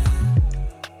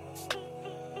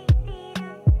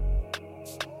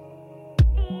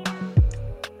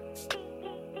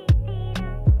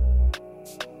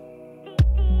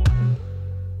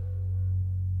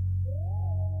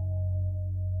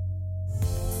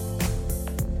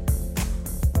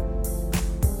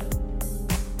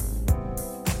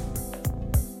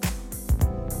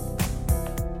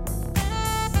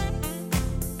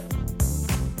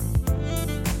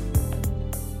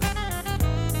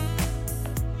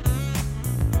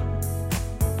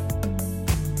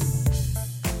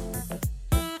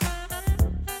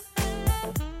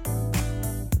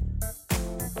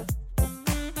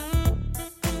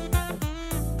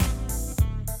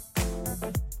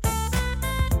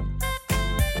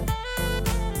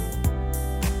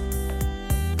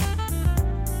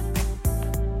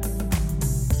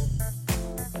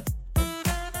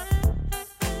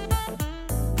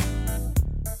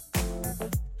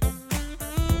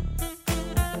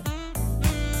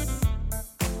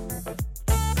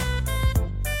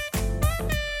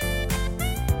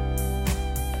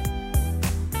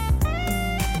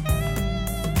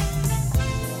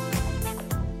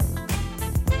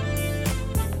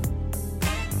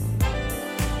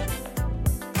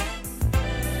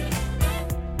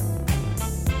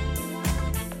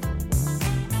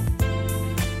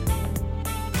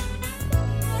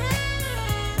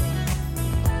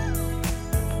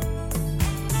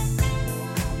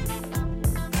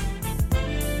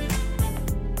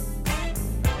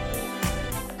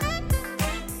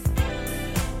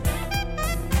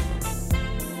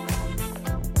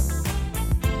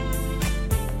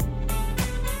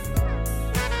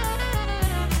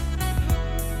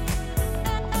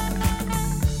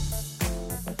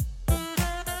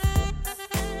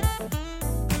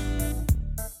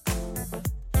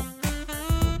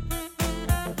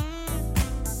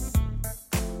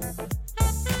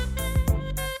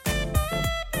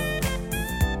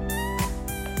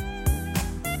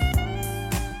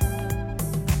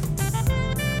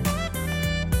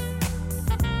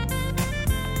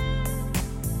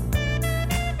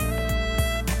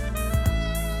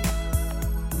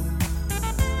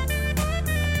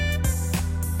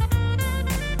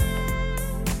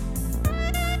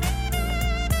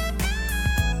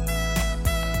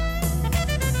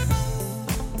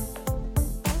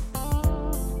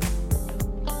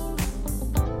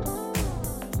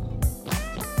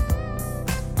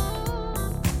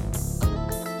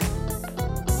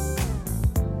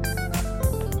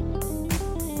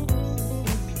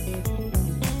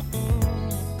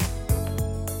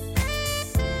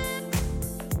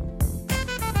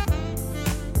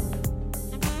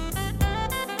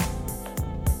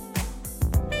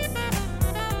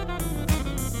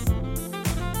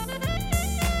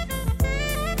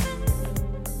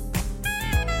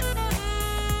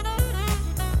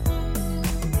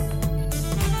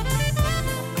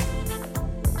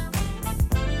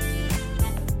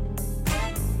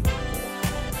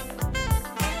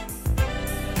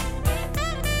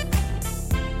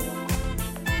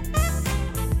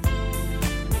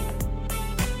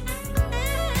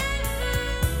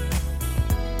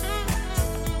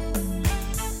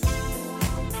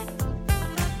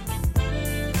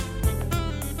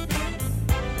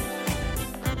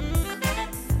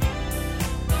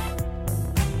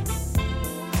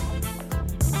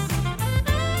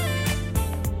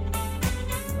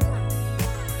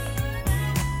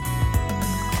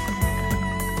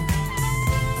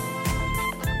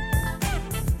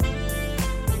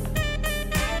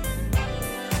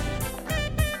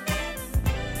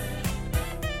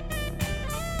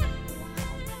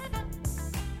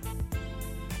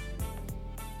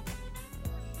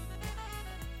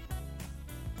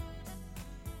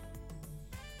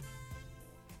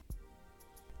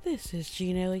 This is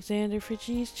Gina Alexander for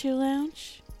G's Chill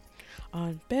Lounge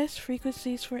on Best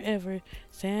Frequencies Forever,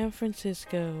 San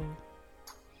Francisco.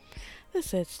 The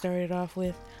set started off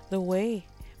with The Way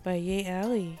by Ye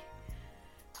Ali,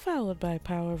 followed by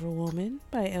Power of a Woman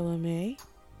by LMA.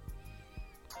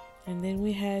 And then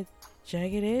we had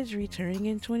Jagged Edge returning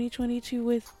in 2022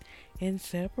 with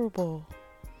Inseparable,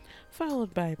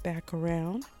 followed by Back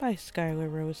Around by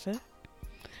Skylar Rosa.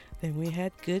 Then we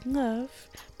had Good Love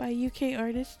by UK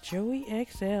artist Joey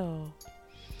XL.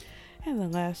 And the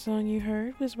last song you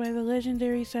heard was by the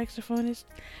legendary saxophonist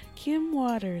Kim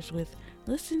Waters with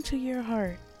Listen to Your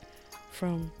Heart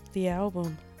from the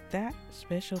album That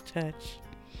Special Touch.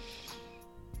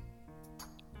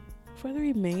 For the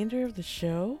remainder of the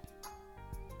show,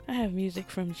 I have music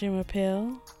from Jim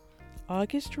Appel,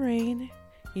 August Rain,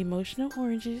 Emotional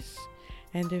Oranges,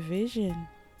 and Division.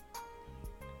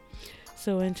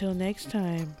 So until next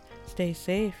time, stay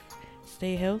safe,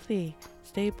 stay healthy,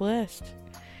 stay blessed,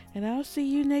 and I'll see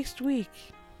you next week.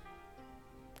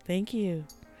 Thank you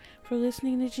for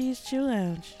listening to G's Chill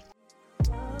Lounge.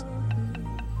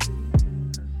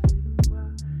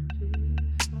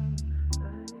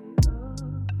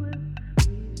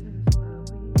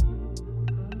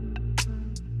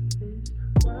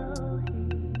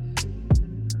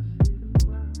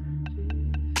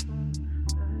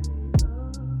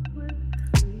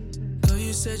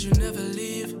 You said you never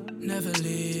leave, never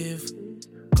leave.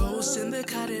 Ghosts in the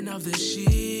cotton of the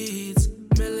sheets,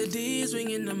 melodies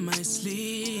ringing in my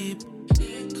sleep.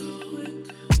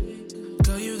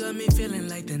 Girl, you got me feeling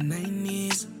like the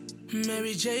 90s.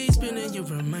 Mary J spinning, you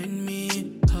remind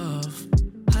me of.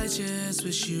 I just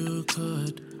wish you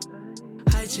could.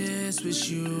 I just wish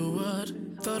you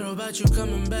would. Thought about you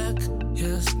coming back,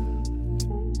 yes.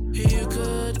 You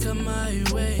could come my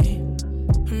way.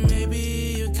 Maybe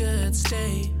you could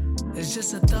stay. It's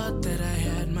just a thought that I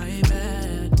had, my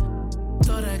bad.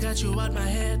 Thought I got you out my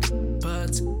head,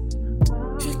 but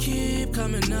you keep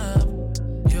coming up.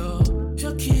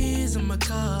 Your keys in my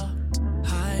car.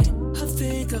 I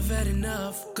think I've had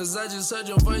enough. Cause I just heard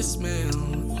your voicemail.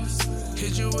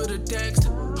 Hit you with a text.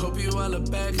 Hope you all are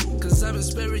back. Cause I've been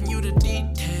sparing you the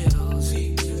details.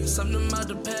 Something about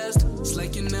the past. It's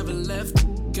like you never left.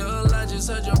 Girl, I just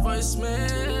heard your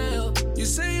voicemail. You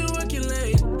say you're working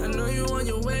late, I know you on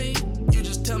your way. You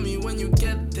just tell me when you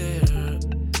get there.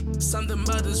 Something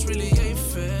about this really ain't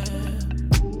fair.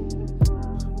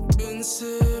 Been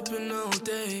sipping all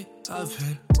day. I've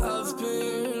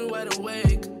been wide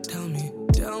awake. Tell me,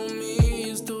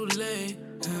 it's too late.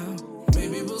 Yeah.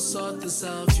 Maybe we'll sort this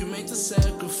out. You make the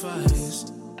sacrifice.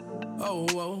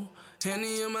 Oh.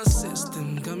 Henny in my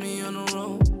system, got me on a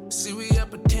roll. See we have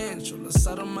potential, it's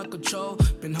out of my control.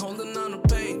 Been holding on to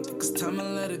pain, think it's time to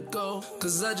let it go.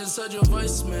 Cause I just heard your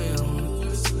voicemail.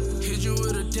 Hit you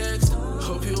with a text,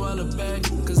 hope you all are back.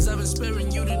 Cause I've been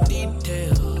sparing you the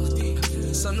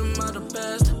details. Something about the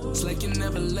past, it's like you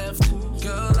never left.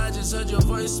 Girl, I just heard your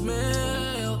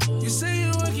voicemail. You say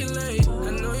you're working late, I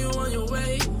know you on your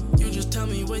way. You just tell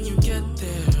me when you get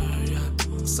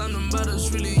there. Something about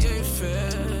us really ain't fair.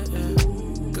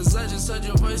 Cause I just heard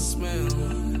your voicemail.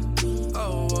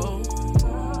 Oh.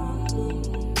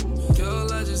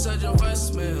 Girl, I just heard your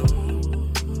voicemail.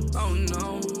 Oh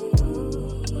no.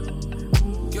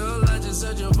 Girl, I just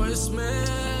heard your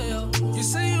voicemail. You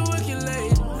say you're working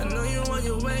late, I know you're on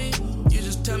your way. You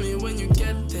just tell me when you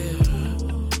get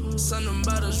there. Something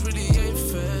about us really ain't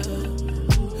fair.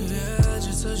 Yeah, I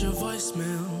just heard your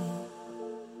voicemail.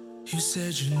 You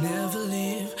said you'd never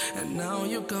leave, and now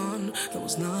you're gone. That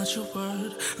was not your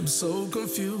word. I'm so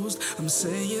confused. I'm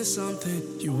saying something,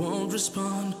 you won't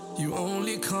respond. You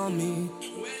only call me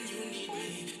when you need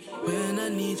me. When I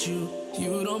need you,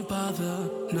 you don't bother,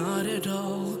 not at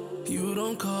all. You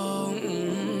don't call.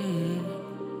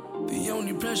 The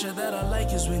only pressure that I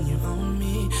like is when you're on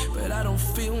me. But I don't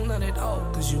feel none at all,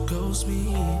 cause you ghost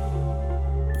me.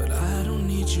 But I don't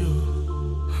need you,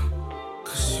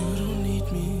 cause you don't need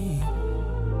me.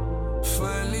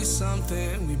 Finally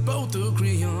something we both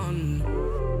agree on.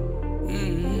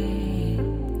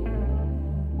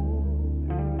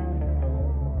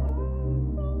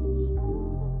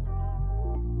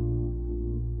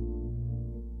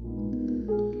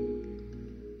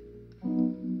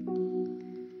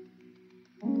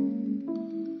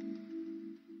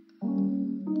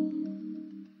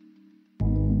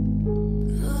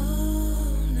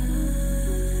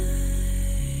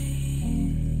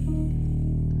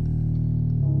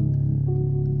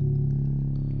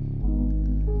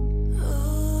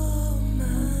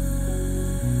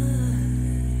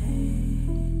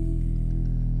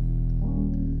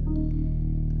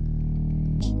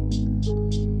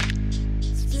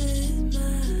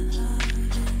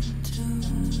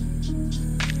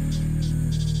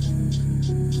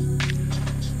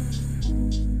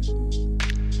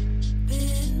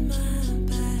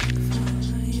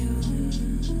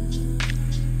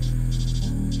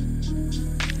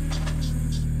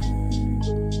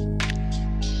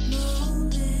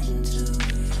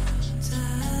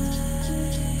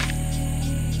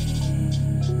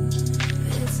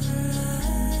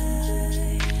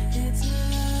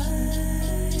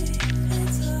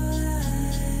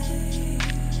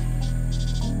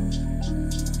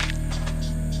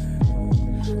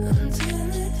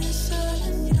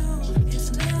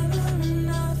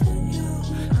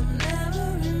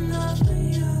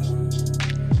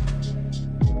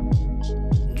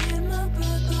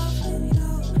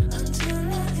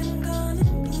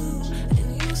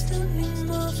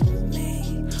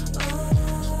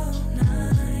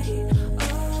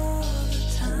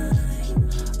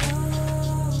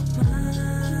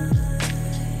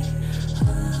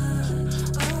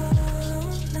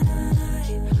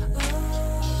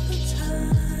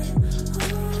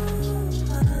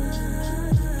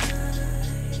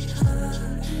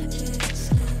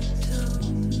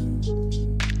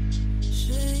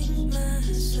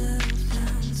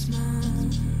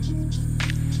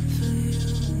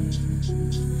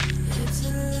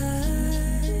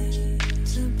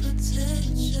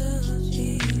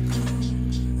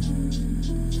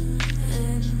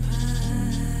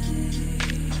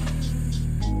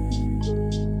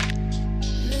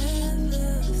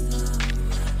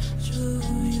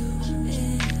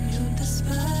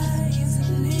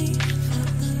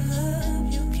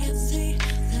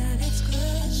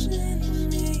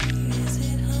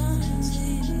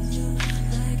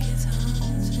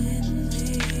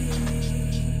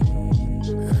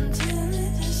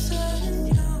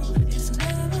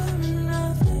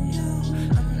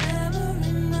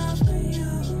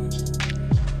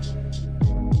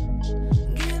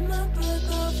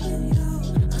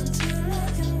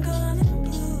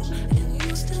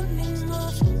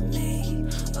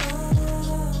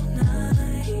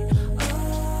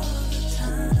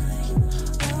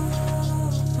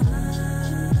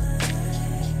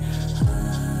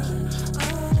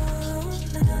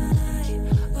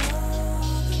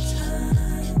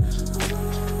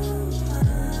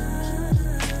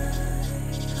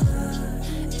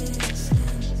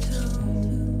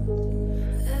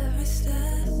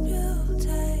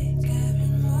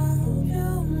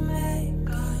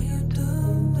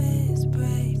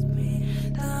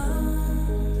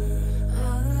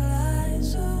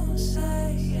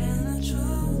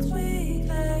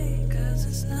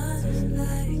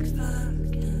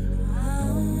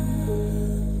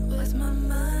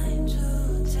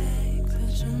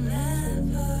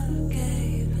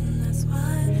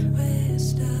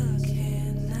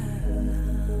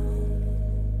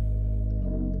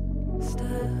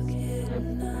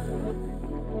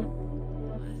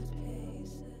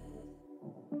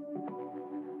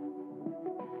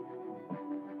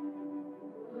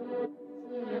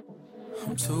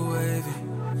 I'm too wavy,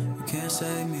 you can't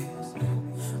save me.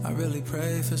 I really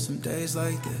pray for some days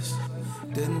like this.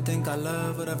 Didn't think our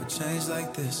love would ever change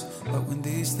like this, but when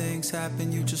these things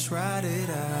happen, you just ride it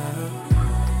out.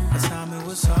 The time it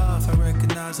was off, I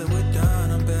recognize that we're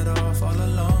done. I'm better off all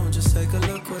alone, just take a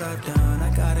look what I've done.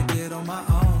 I gotta get on my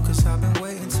own, cause I've been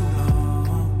waiting too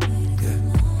long. Yeah,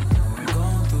 I'm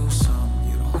going through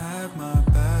something, you don't have my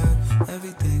back.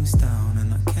 Everything's down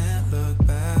and I can't look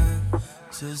back.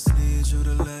 Just need you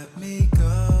to let me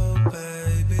go,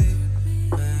 baby,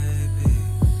 baby.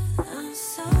 I'm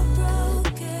so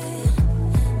broken.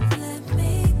 Let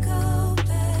me go,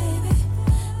 baby.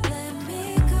 Let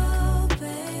me go,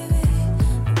 baby.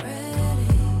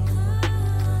 Ready.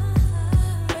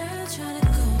 Where I'm trying to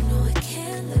go, no, I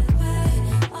can't look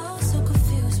back. All so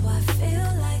confused why I feel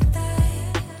like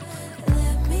that.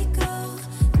 Let me go,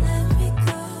 let me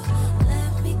go,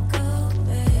 let me go,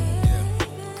 baby.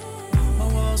 My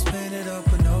walls painted up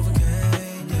and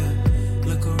overcame, yeah.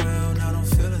 Look around, I don't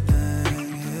feel a thing,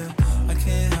 yeah. I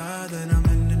can't hide that I'm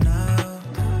in denial.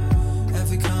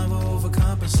 Every combo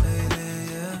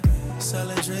overcompensating, yeah.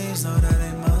 Selling dreams, no, that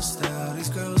ain't my style. These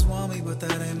girls want me, but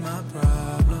that ain't my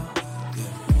problem,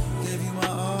 yeah. Gave you my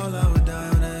all, I would die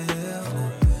on that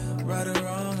hill. Right or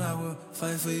wrong, I will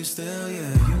fight for you still,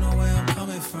 yeah. You know where I'm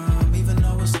coming from, even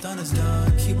though what's done is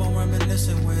done. Keep on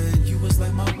reminiscing when you was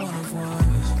like my one of one.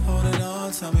 Holding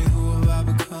on, tell me who have I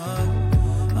become.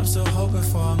 I'm still hoping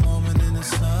for a moment in the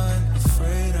sun.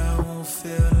 Afraid I won't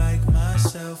feel like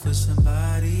myself with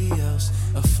somebody else.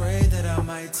 Afraid that I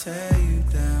might tear you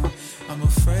down. I'm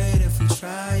afraid if we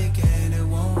try again it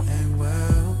won't end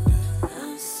well.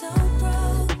 I'm so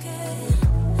broken.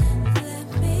 Let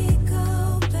me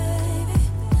go, baby.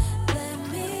 Let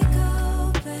me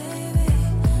go, baby.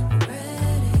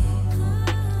 Ready.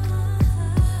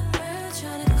 Where I'm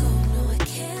trying to go, no, I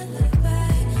can't look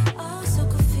back. All so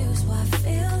confused why I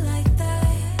feel like that.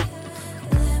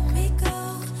 Let me go,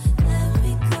 let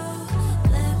me go,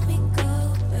 let me go,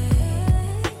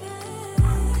 baby.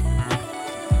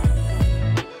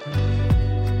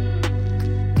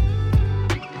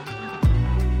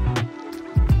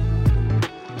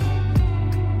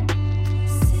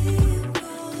 See you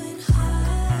going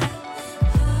high,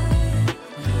 high,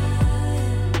 high.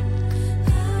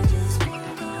 I just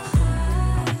wanna go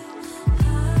high,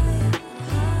 high,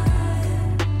 high.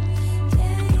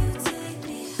 Can you take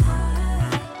me high,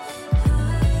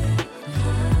 high,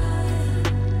 high?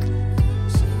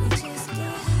 Should we just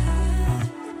get high,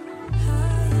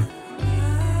 high, high?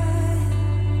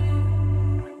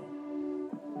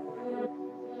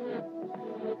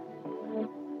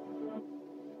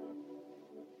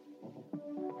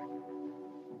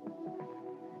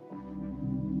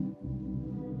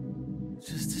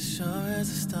 Just as sure as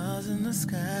the stars in the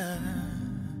sky,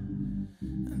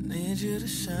 I need you to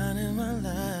shine in my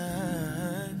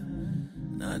life.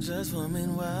 Not just for a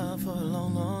meanwhile, for a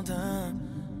long, long time.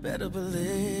 Better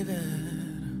believe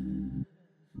it.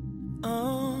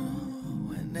 Oh,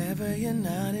 whenever you're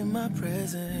not in my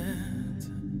presence,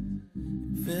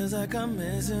 it feels like I'm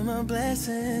missing my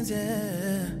blessings,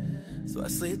 yeah. So I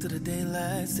sleep through the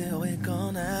daylight, stay awake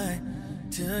all night,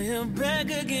 till you're back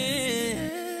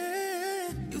again.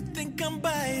 You think I'm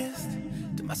biased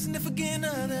to my significant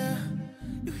other.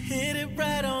 You hit it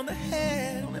right on the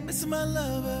head, only missing my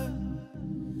lover.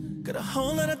 Got a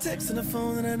whole lot of texts on the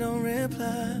phone that I don't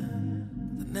reply.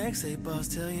 The next 8 bars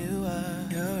tell you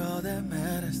you're all that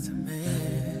matters to me.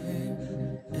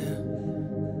 Yeah.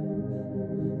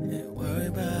 Ain't worried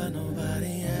about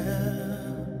nobody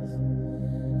else.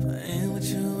 If I ain't with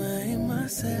you, I ain't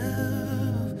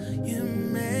myself. You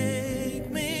make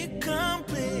me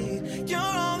complete. You're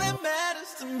all that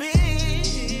matters to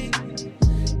me.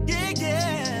 Yeah,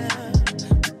 yeah.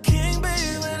 King,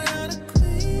 baby, without a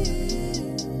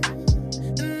queen.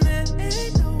 And there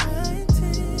ain't no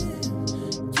waiting.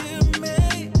 You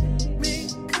make me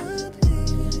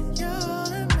complete. You're all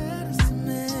that matters to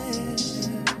me.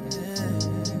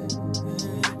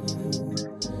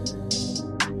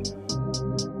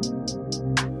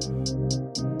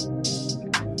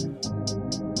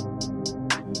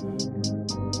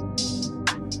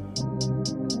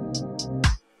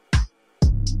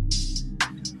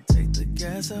 Take the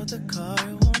gas out the car,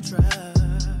 it won't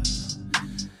drive.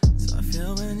 So I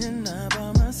feel when you're not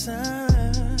by my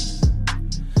side.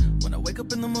 When I wake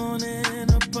up in the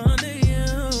morning, up under you,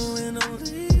 and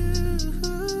only you,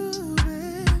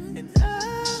 babe. And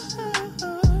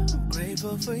I'm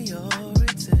grateful for your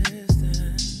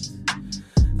existence.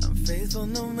 I'm faithful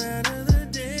no matter the